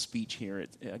David's little speech here, it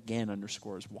again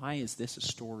underscores why is this a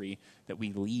story that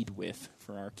we lead with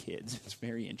for our kids. It's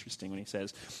very interesting when he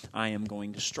says, "I am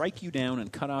going to strike you down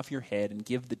and cut off your head and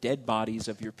give the dead bodies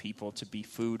of your people to be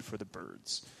food for the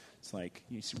birds." It's like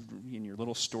in your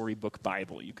little storybook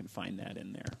Bible, you can find that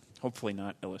in there. Hopefully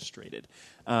not illustrated.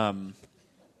 When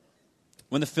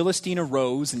the Philistine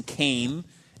arose and came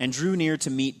and drew near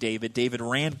to meet David, David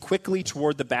ran quickly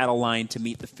toward the battle line to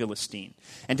meet the Philistine.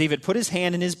 And David put his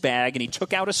hand in his bag, and he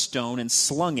took out a stone and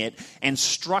slung it and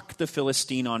struck the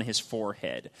Philistine on his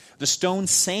forehead. The stone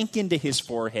sank into his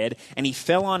forehead, and he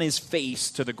fell on his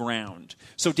face to the ground.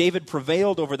 So David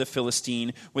prevailed over the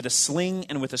Philistine with a sling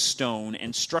and with a stone,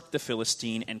 and struck the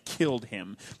Philistine and killed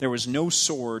him. There was no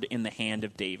sword in the hand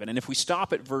of David. And if we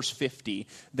stop at verse 50,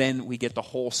 then we get the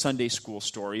whole Sunday school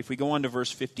story. If we go on to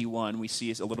verse 51, we see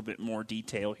a little bit more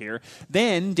detail here.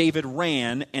 Then David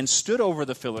ran and stood over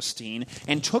the Philistine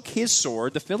and took his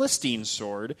sword, the Philistine's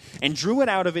sword, and drew it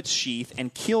out of its sheath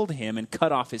and killed him and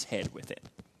cut off his head with it.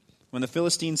 When the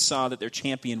Philistines saw that their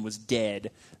champion was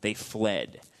dead, they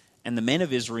fled. And the men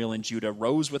of Israel and Judah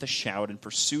rose with a shout and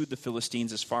pursued the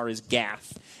Philistines as far as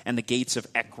Gath and the gates of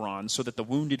Ekron, so that the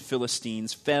wounded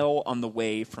Philistines fell on the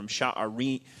way from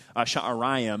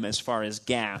Sha'araim as far as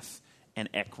Gath and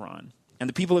Ekron. And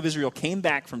the people of Israel came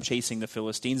back from chasing the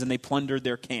Philistines, and they plundered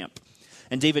their camp.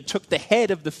 And David took the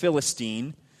head of the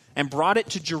Philistine and brought it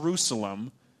to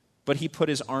Jerusalem, but he put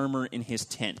his armor in his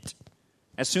tent.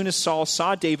 As soon as Saul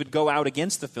saw David go out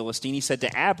against the Philistine, he said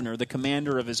to Abner, the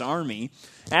commander of his army,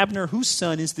 "Abner, whose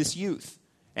son is this youth?"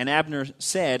 And Abner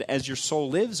said, "As your soul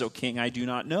lives, O king, I do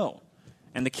not know."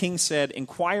 And the king said,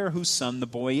 "Inquire whose son the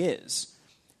boy is."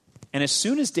 And as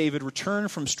soon as David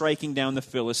returned from striking down the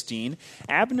Philistine,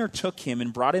 Abner took him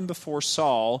and brought him before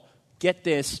Saul, get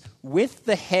this, with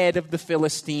the head of the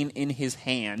Philistine in his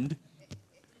hand.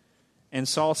 And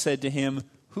Saul said to him,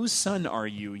 "Whose son are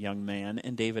you, young man?"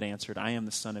 And David answered, "I am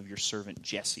the son of your servant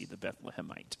Jesse the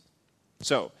Bethlehemite."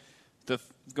 So,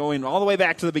 going all the way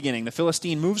back to the beginning, the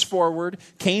Philistine moves forward,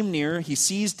 came near, he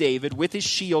sees David with his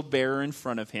shield bearer in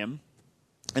front of him.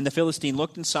 And the Philistine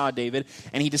looked and saw David,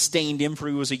 and he disdained him, for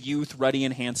he was a youth, ruddy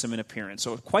and handsome in appearance.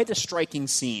 So quite a striking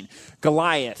scene.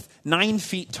 Goliath, 9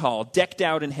 feet tall, decked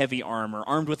out in heavy armor,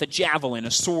 armed with a javelin,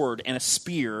 a sword, and a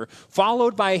spear,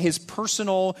 followed by his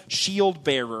personal shield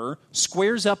bearer,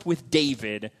 squares up with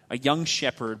David, a young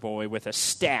shepherd boy with a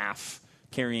staff,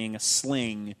 carrying a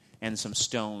sling and some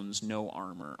stones, no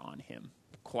armor on him.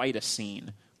 Quite a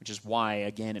scene, which is why,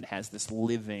 again, it has this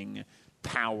living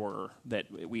power that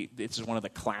this is one of the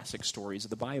classic stories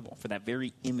of the Bible, for that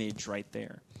very image right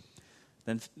there.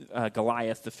 Then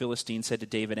Goliath, the Philistine, said to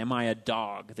David, "Am I a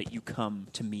dog that you come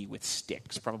to me with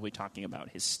sticks?" Probably talking about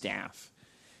his staff.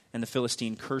 And the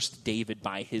Philistine cursed David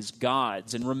by his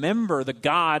gods. And remember the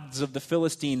gods of the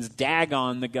Philistines,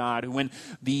 Dagon, the god, who when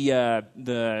the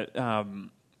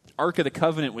Ark of the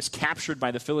Covenant was captured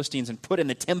by the Philistines and put in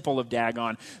the temple of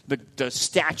Dagon, the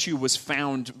statue was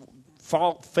found,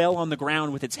 fell on the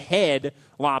ground with its head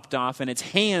lopped off and its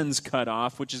hands cut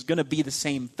off, which is going to be the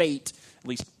same fate, at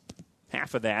least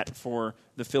half of that, for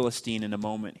the Philistine in a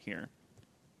moment here.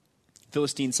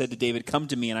 Philistine said to David, "Come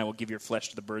to me, and I will give your flesh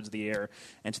to the birds of the air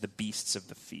and to the beasts of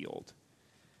the field."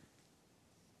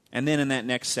 And then in that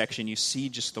next section, you see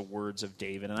just the words of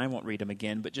David, and I won't read them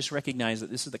again, but just recognize that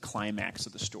this is the climax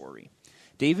of the story.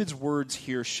 David's words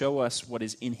here show us what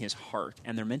is in his heart,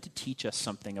 and they're meant to teach us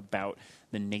something about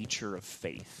the nature of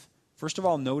faith. First of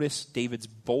all, notice David's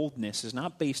boldness is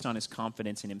not based on his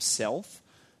confidence in himself,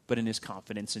 but in his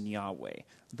confidence in Yahweh.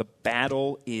 The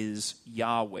battle is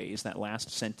Yahweh's, that last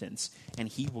sentence, and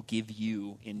he will give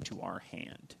you into our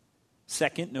hand.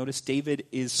 Second, notice David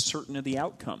is certain of the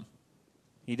outcome.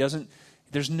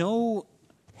 There's no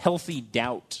healthy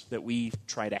doubt that we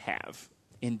try to have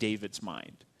in David's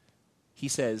mind. He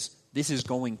says, this is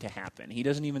going to happen. He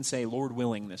doesn't even say, Lord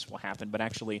willing, this will happen, but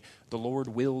actually, the Lord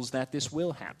wills that this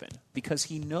will happen, because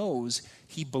he knows,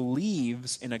 he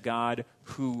believes in a God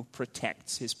who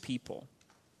protects his people.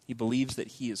 He believes that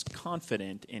he is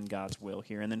confident in God's will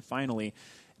here. And then finally,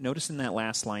 notice in that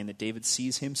last line that David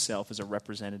sees himself as a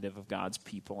representative of God's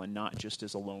people and not just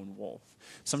as a lone wolf.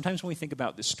 Sometimes when we think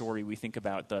about this story, we think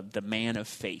about the man of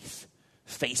faith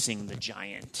facing the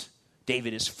giant.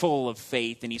 David is full of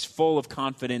faith and he's full of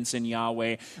confidence in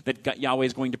Yahweh, that Yahweh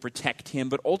is going to protect him.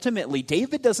 But ultimately,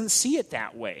 David doesn't see it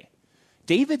that way.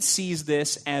 David sees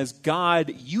this as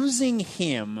God using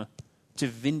him to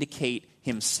vindicate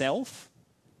himself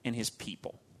and his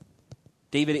people.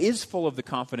 David is full of the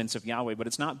confidence of Yahweh, but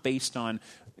it's not based on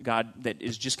God that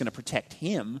is just going to protect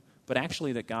him, but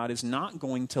actually that God is not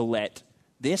going to let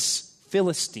this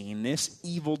Philistine, this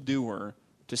evildoer,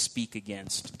 to speak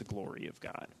against the glory of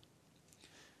God.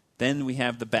 Then we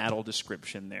have the battle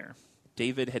description there.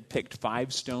 David had picked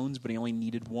 5 stones, but he only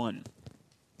needed 1.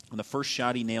 On the first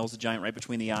shot, he nails the giant right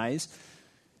between the eyes.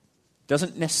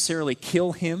 Doesn't necessarily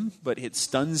kill him, but it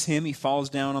stuns him. He falls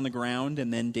down on the ground,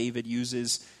 and then David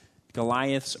uses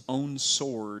Goliath's own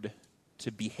sword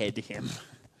to behead him.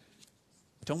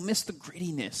 Don't miss the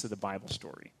grittiness of the Bible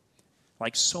story.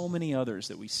 Like so many others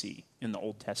that we see in the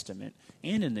Old Testament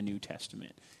and in the New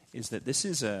Testament, is that this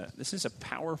is a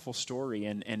powerful story,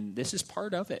 and this is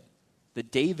part of it.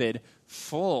 That David,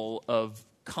 full of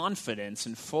confidence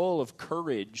and full of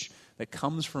courage that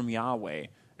comes from Yahweh,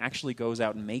 actually goes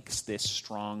out and makes this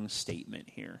strong statement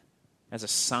here as a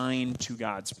sign to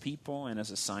God's people and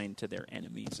as a sign to their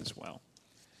enemies as well.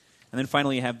 And then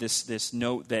finally you have this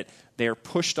note that they're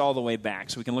pushed all the way back.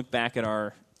 So we can look back at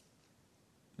our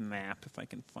map, if I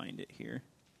can find it here.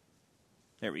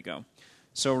 There we go.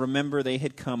 So remember, they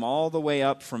had come all the way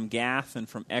up from Gath and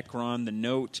from Ekron. The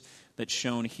note that's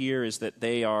shown here is that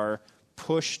they are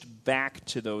pushed back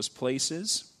to those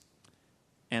places,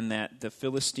 and that the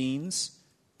Philistines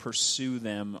pursue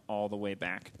them all the way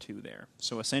back to there.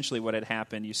 So essentially what had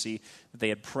happened, you see, they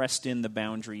had pressed in the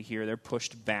boundary here. They're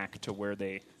pushed back to where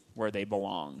they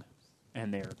belong,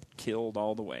 and they're killed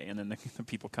all the way. And then the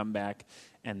people come back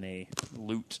and they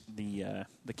loot the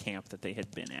camp that they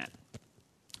had been at.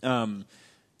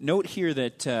 Note here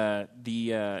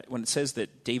that when it says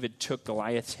that David took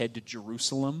Goliath's head to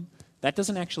Jerusalem, that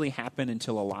doesn't actually happen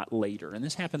until a lot later. And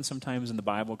this happens sometimes in the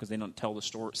Bible because they don't tell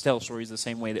stories the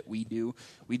same way that we do.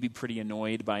 We'd be pretty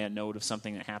annoyed by a note of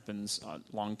something that happens a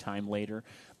long time later.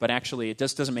 But actually, it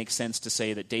just doesn't make sense to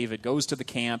say that David goes to the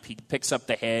camp, he picks up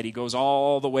the head, he goes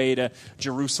all the way to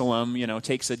Jerusalem,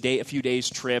 takes a few days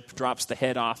trip, drops the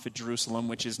head off at Jerusalem,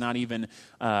 which is not even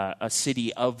a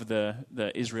city of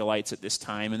the Israelites at this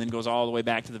time, and then goes all the way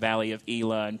back to the valley of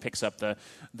Elah and picks up the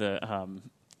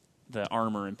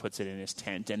armor and puts it in his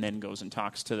tent, and then goes and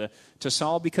talks to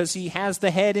Saul, because he has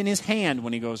the head in his hand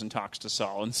when he goes and talks to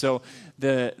Saul. And so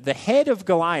the head of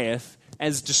Goliath,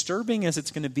 as disturbing as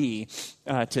it's going to be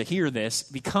to hear this,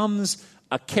 becomes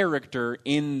a character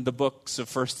in the books of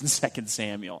 1st and 2nd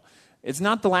Samuel. It's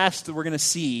not the last that we're going to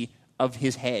see of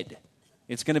his head.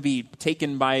 It's going to be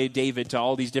taken by David to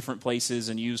all these different places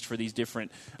and used for these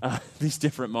different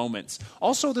moments.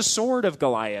 Also, the sword of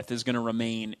Goliath is going to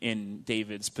remain in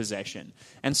David's possession.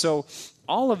 And so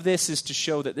all of this is to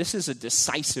show that this is a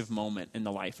decisive moment in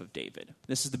the life of David.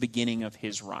 This is the beginning of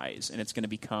his rise, and it's going to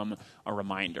become a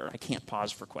reminder. I can't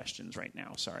pause for questions right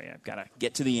now. Sorry, I've got to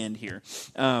get to the end here.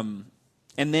 And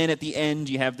then at the end,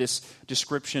 you have this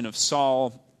description of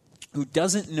Saul, who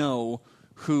doesn't know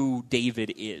who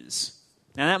David is.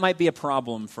 Now, that might be a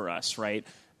problem for us, right?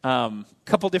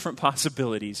 Couple different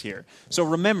possibilities here. So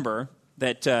remember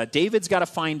that David's got to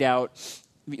find out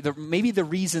maybe the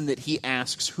reason that he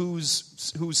asks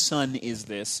whose son is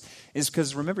this is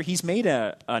because, remember, he's made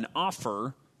an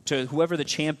offer to whoever the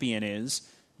champion is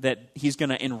that he's going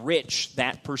to enrich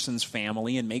that person's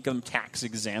family and make them tax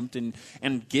exempt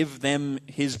and give them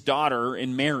his daughter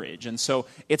in marriage. And so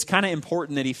it's kind of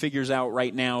important that he figures out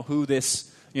right now who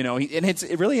this, and it's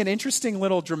really an interesting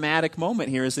little dramatic moment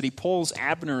here is that he pulls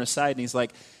Abner aside and he's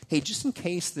like, hey, just in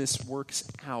case this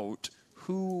works out,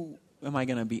 who am I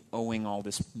going to be owing all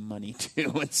this money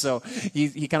to? And so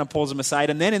he kind of pulls him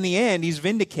aside. And then in the end, he's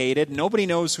vindicated. Nobody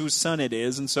knows whose son it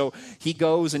is. And so he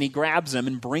goes and he grabs him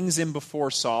and brings him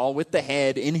before Saul with the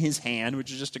head in his hand,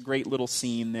 which is just a great little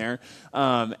scene there.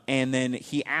 And then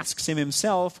he asks him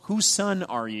himself, whose son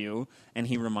are you? And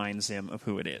he reminds him of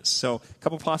who it is. So a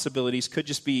couple possibilities. Could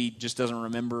just be doesn't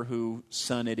remember whose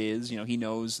son it is. He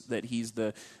knows that he's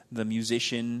the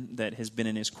musician that has been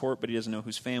in his court, but he doesn't know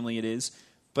whose family it is.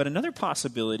 But another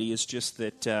possibility is just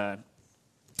that,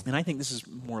 and I think this is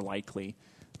more likely,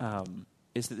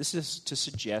 is that this is to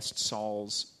suggest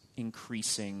Saul's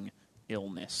increasing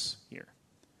illness here.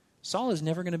 Saul is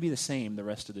never going to be the same the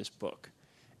rest of this book.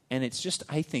 And it's just,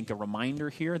 I think, a reminder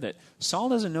here that Saul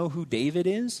doesn't know who David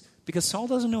is because Saul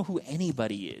doesn't know who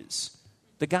anybody is.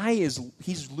 The guy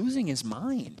he's losing his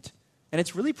mind. And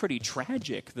it's really pretty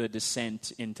tragic, the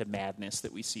descent into madness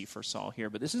that we see for Saul here.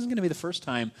 But this isn't going to be the first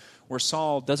time where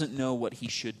Saul doesn't know what he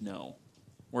should know,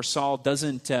 where Saul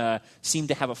doesn't seem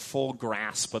to have a full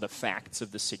grasp of the facts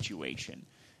of the situation.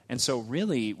 And so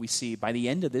really, we see by the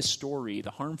end of this story, the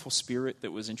harmful spirit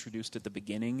that was introduced at the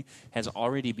beginning has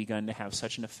already begun to have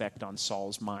such an effect on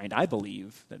Saul's mind. I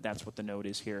believe that that's what the note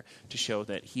is here, to show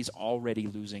that he's already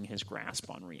losing his grasp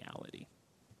on reality.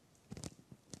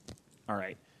 All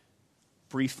right.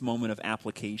 Brief moment of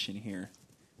application here.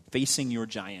 Facing your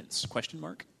giants? Question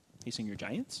mark? Facing your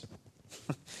giants?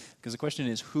 Because the question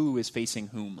is, who is facing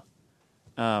whom?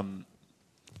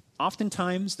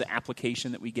 Oftentimes, the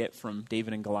application that we get from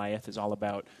David and Goliath is all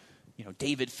about,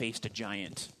 David faced a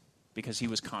giant because he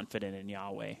was confident in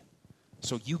Yahweh.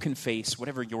 So you can face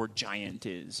whatever your giant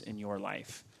is in your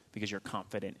life because you're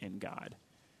confident in God.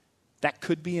 That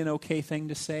could be an okay thing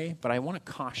to say, but I want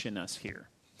to caution us here.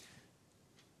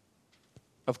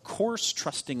 Of course,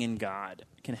 trusting in God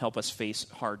can help us face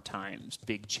hard times,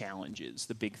 big challenges,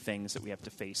 the big things that we have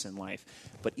to face in life.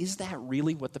 But is that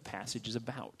really what the passage is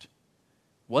about?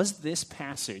 Was this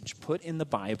passage put in the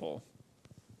Bible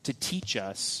to teach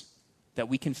us that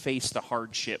we can face the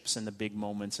hardships and the big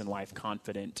moments in life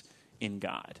confident in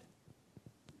God?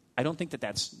 I don't think that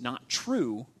that's not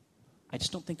true. I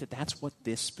just don't think that that's what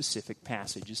this specific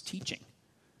passage is teaching.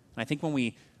 And I think when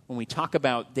we talk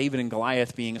about David and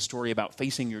Goliath being a story about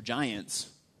facing your giants,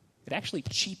 it actually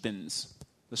cheapens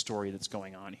the story that's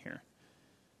going on here.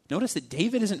 Notice that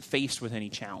David isn't faced with any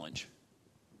challenge.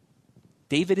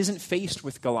 David isn't faced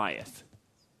with Goliath.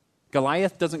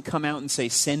 Goliath doesn't come out and say,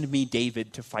 send me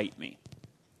David to fight me.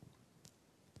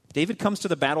 David comes to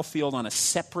the battlefield on a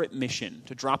separate mission,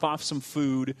 to drop off some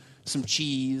food, some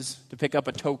cheese, to pick up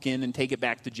a token and take it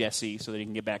back to Jesse so that he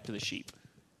can get back to the sheep.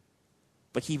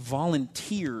 But he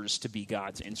volunteers to be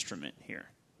God's instrument here.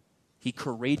 He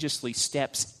courageously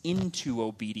steps into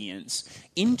obedience,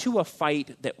 into a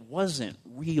fight that wasn't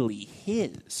really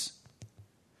his.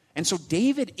 And so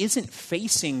David isn't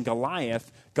facing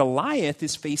Goliath. Goliath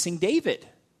is facing David.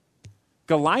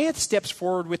 Goliath steps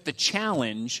forward with the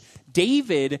challenge.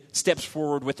 David steps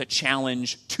forward with a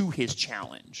challenge to his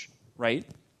challenge, right?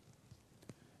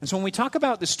 And so when we talk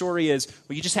about the story as,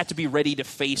 well, you just have to be ready to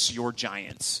face your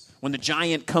giants. When the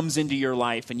giant comes into your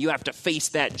life and you have to face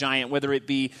that giant, whether it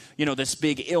be, this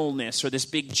big illness or this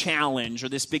big challenge or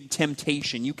this big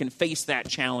temptation, you can face that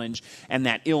challenge and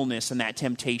that illness and that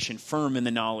temptation firm in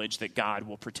the knowledge that God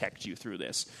will protect you through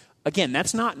this. Again,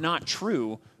 that's not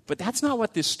true, but that's not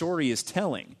what this story is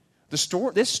telling. This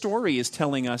story is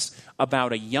telling us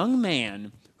about a young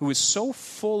man who is so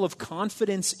full of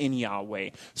confidence in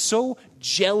Yahweh, so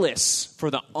jealous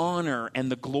for the honor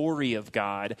and the glory of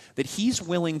God, that he's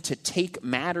willing to take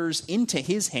matters into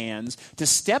his hands, to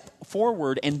step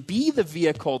forward and be the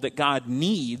vehicle that God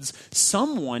needs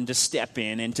someone to step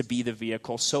in and to be the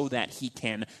vehicle so that he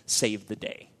can save the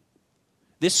day.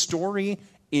 This story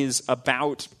is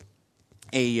about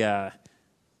a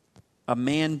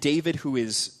man, David, who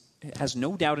has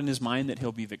no doubt in his mind that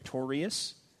he'll be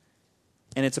victorious.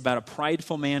 And it's about a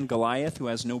prideful man, Goliath, who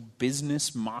has no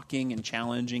business mocking and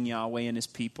challenging Yahweh and his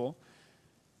people.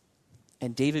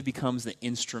 And David becomes the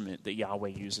instrument that Yahweh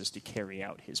uses to carry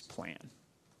out his plan.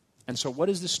 And so what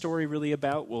is this story really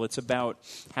about? Well, it's about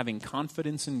having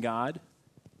confidence in God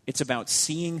It's about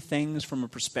seeing things from a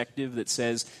perspective that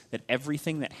says that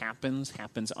everything that happens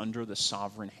under the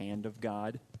sovereign hand of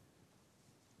God.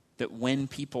 That when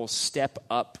people step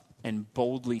up and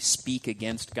boldly speak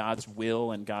against God's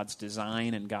will and God's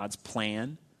design and God's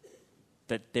plan,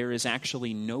 that there is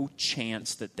actually no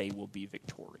chance that they will be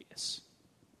victorious.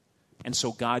 And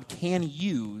so God can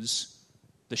use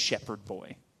the shepherd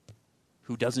boy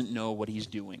who doesn't know what he's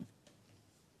doing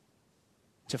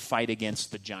to fight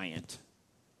against the giant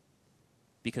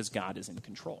because God is in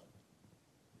control.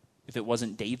 If it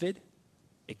wasn't David,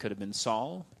 it could have been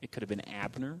Saul, it could have been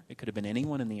Abner, it could have been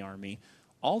anyone in the army.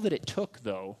 All that it took,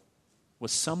 though,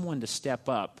 was someone to step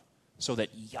up so that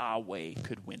Yahweh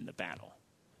could win the battle.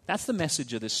 That's the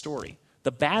message of this story.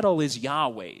 The battle is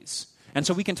Yahweh's. And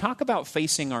so we can talk about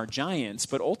facing our giants,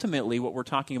 but ultimately what we're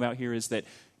talking about here is that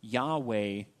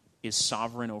Yahweh is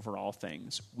sovereign over all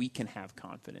things. We can have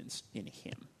confidence in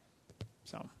him.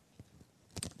 So,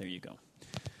 there you go.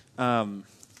 I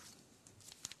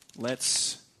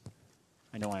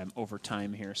know I'm over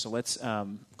time here, so let's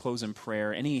close in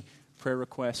prayer. Any prayer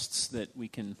requests that we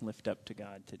can lift up to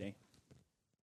God today?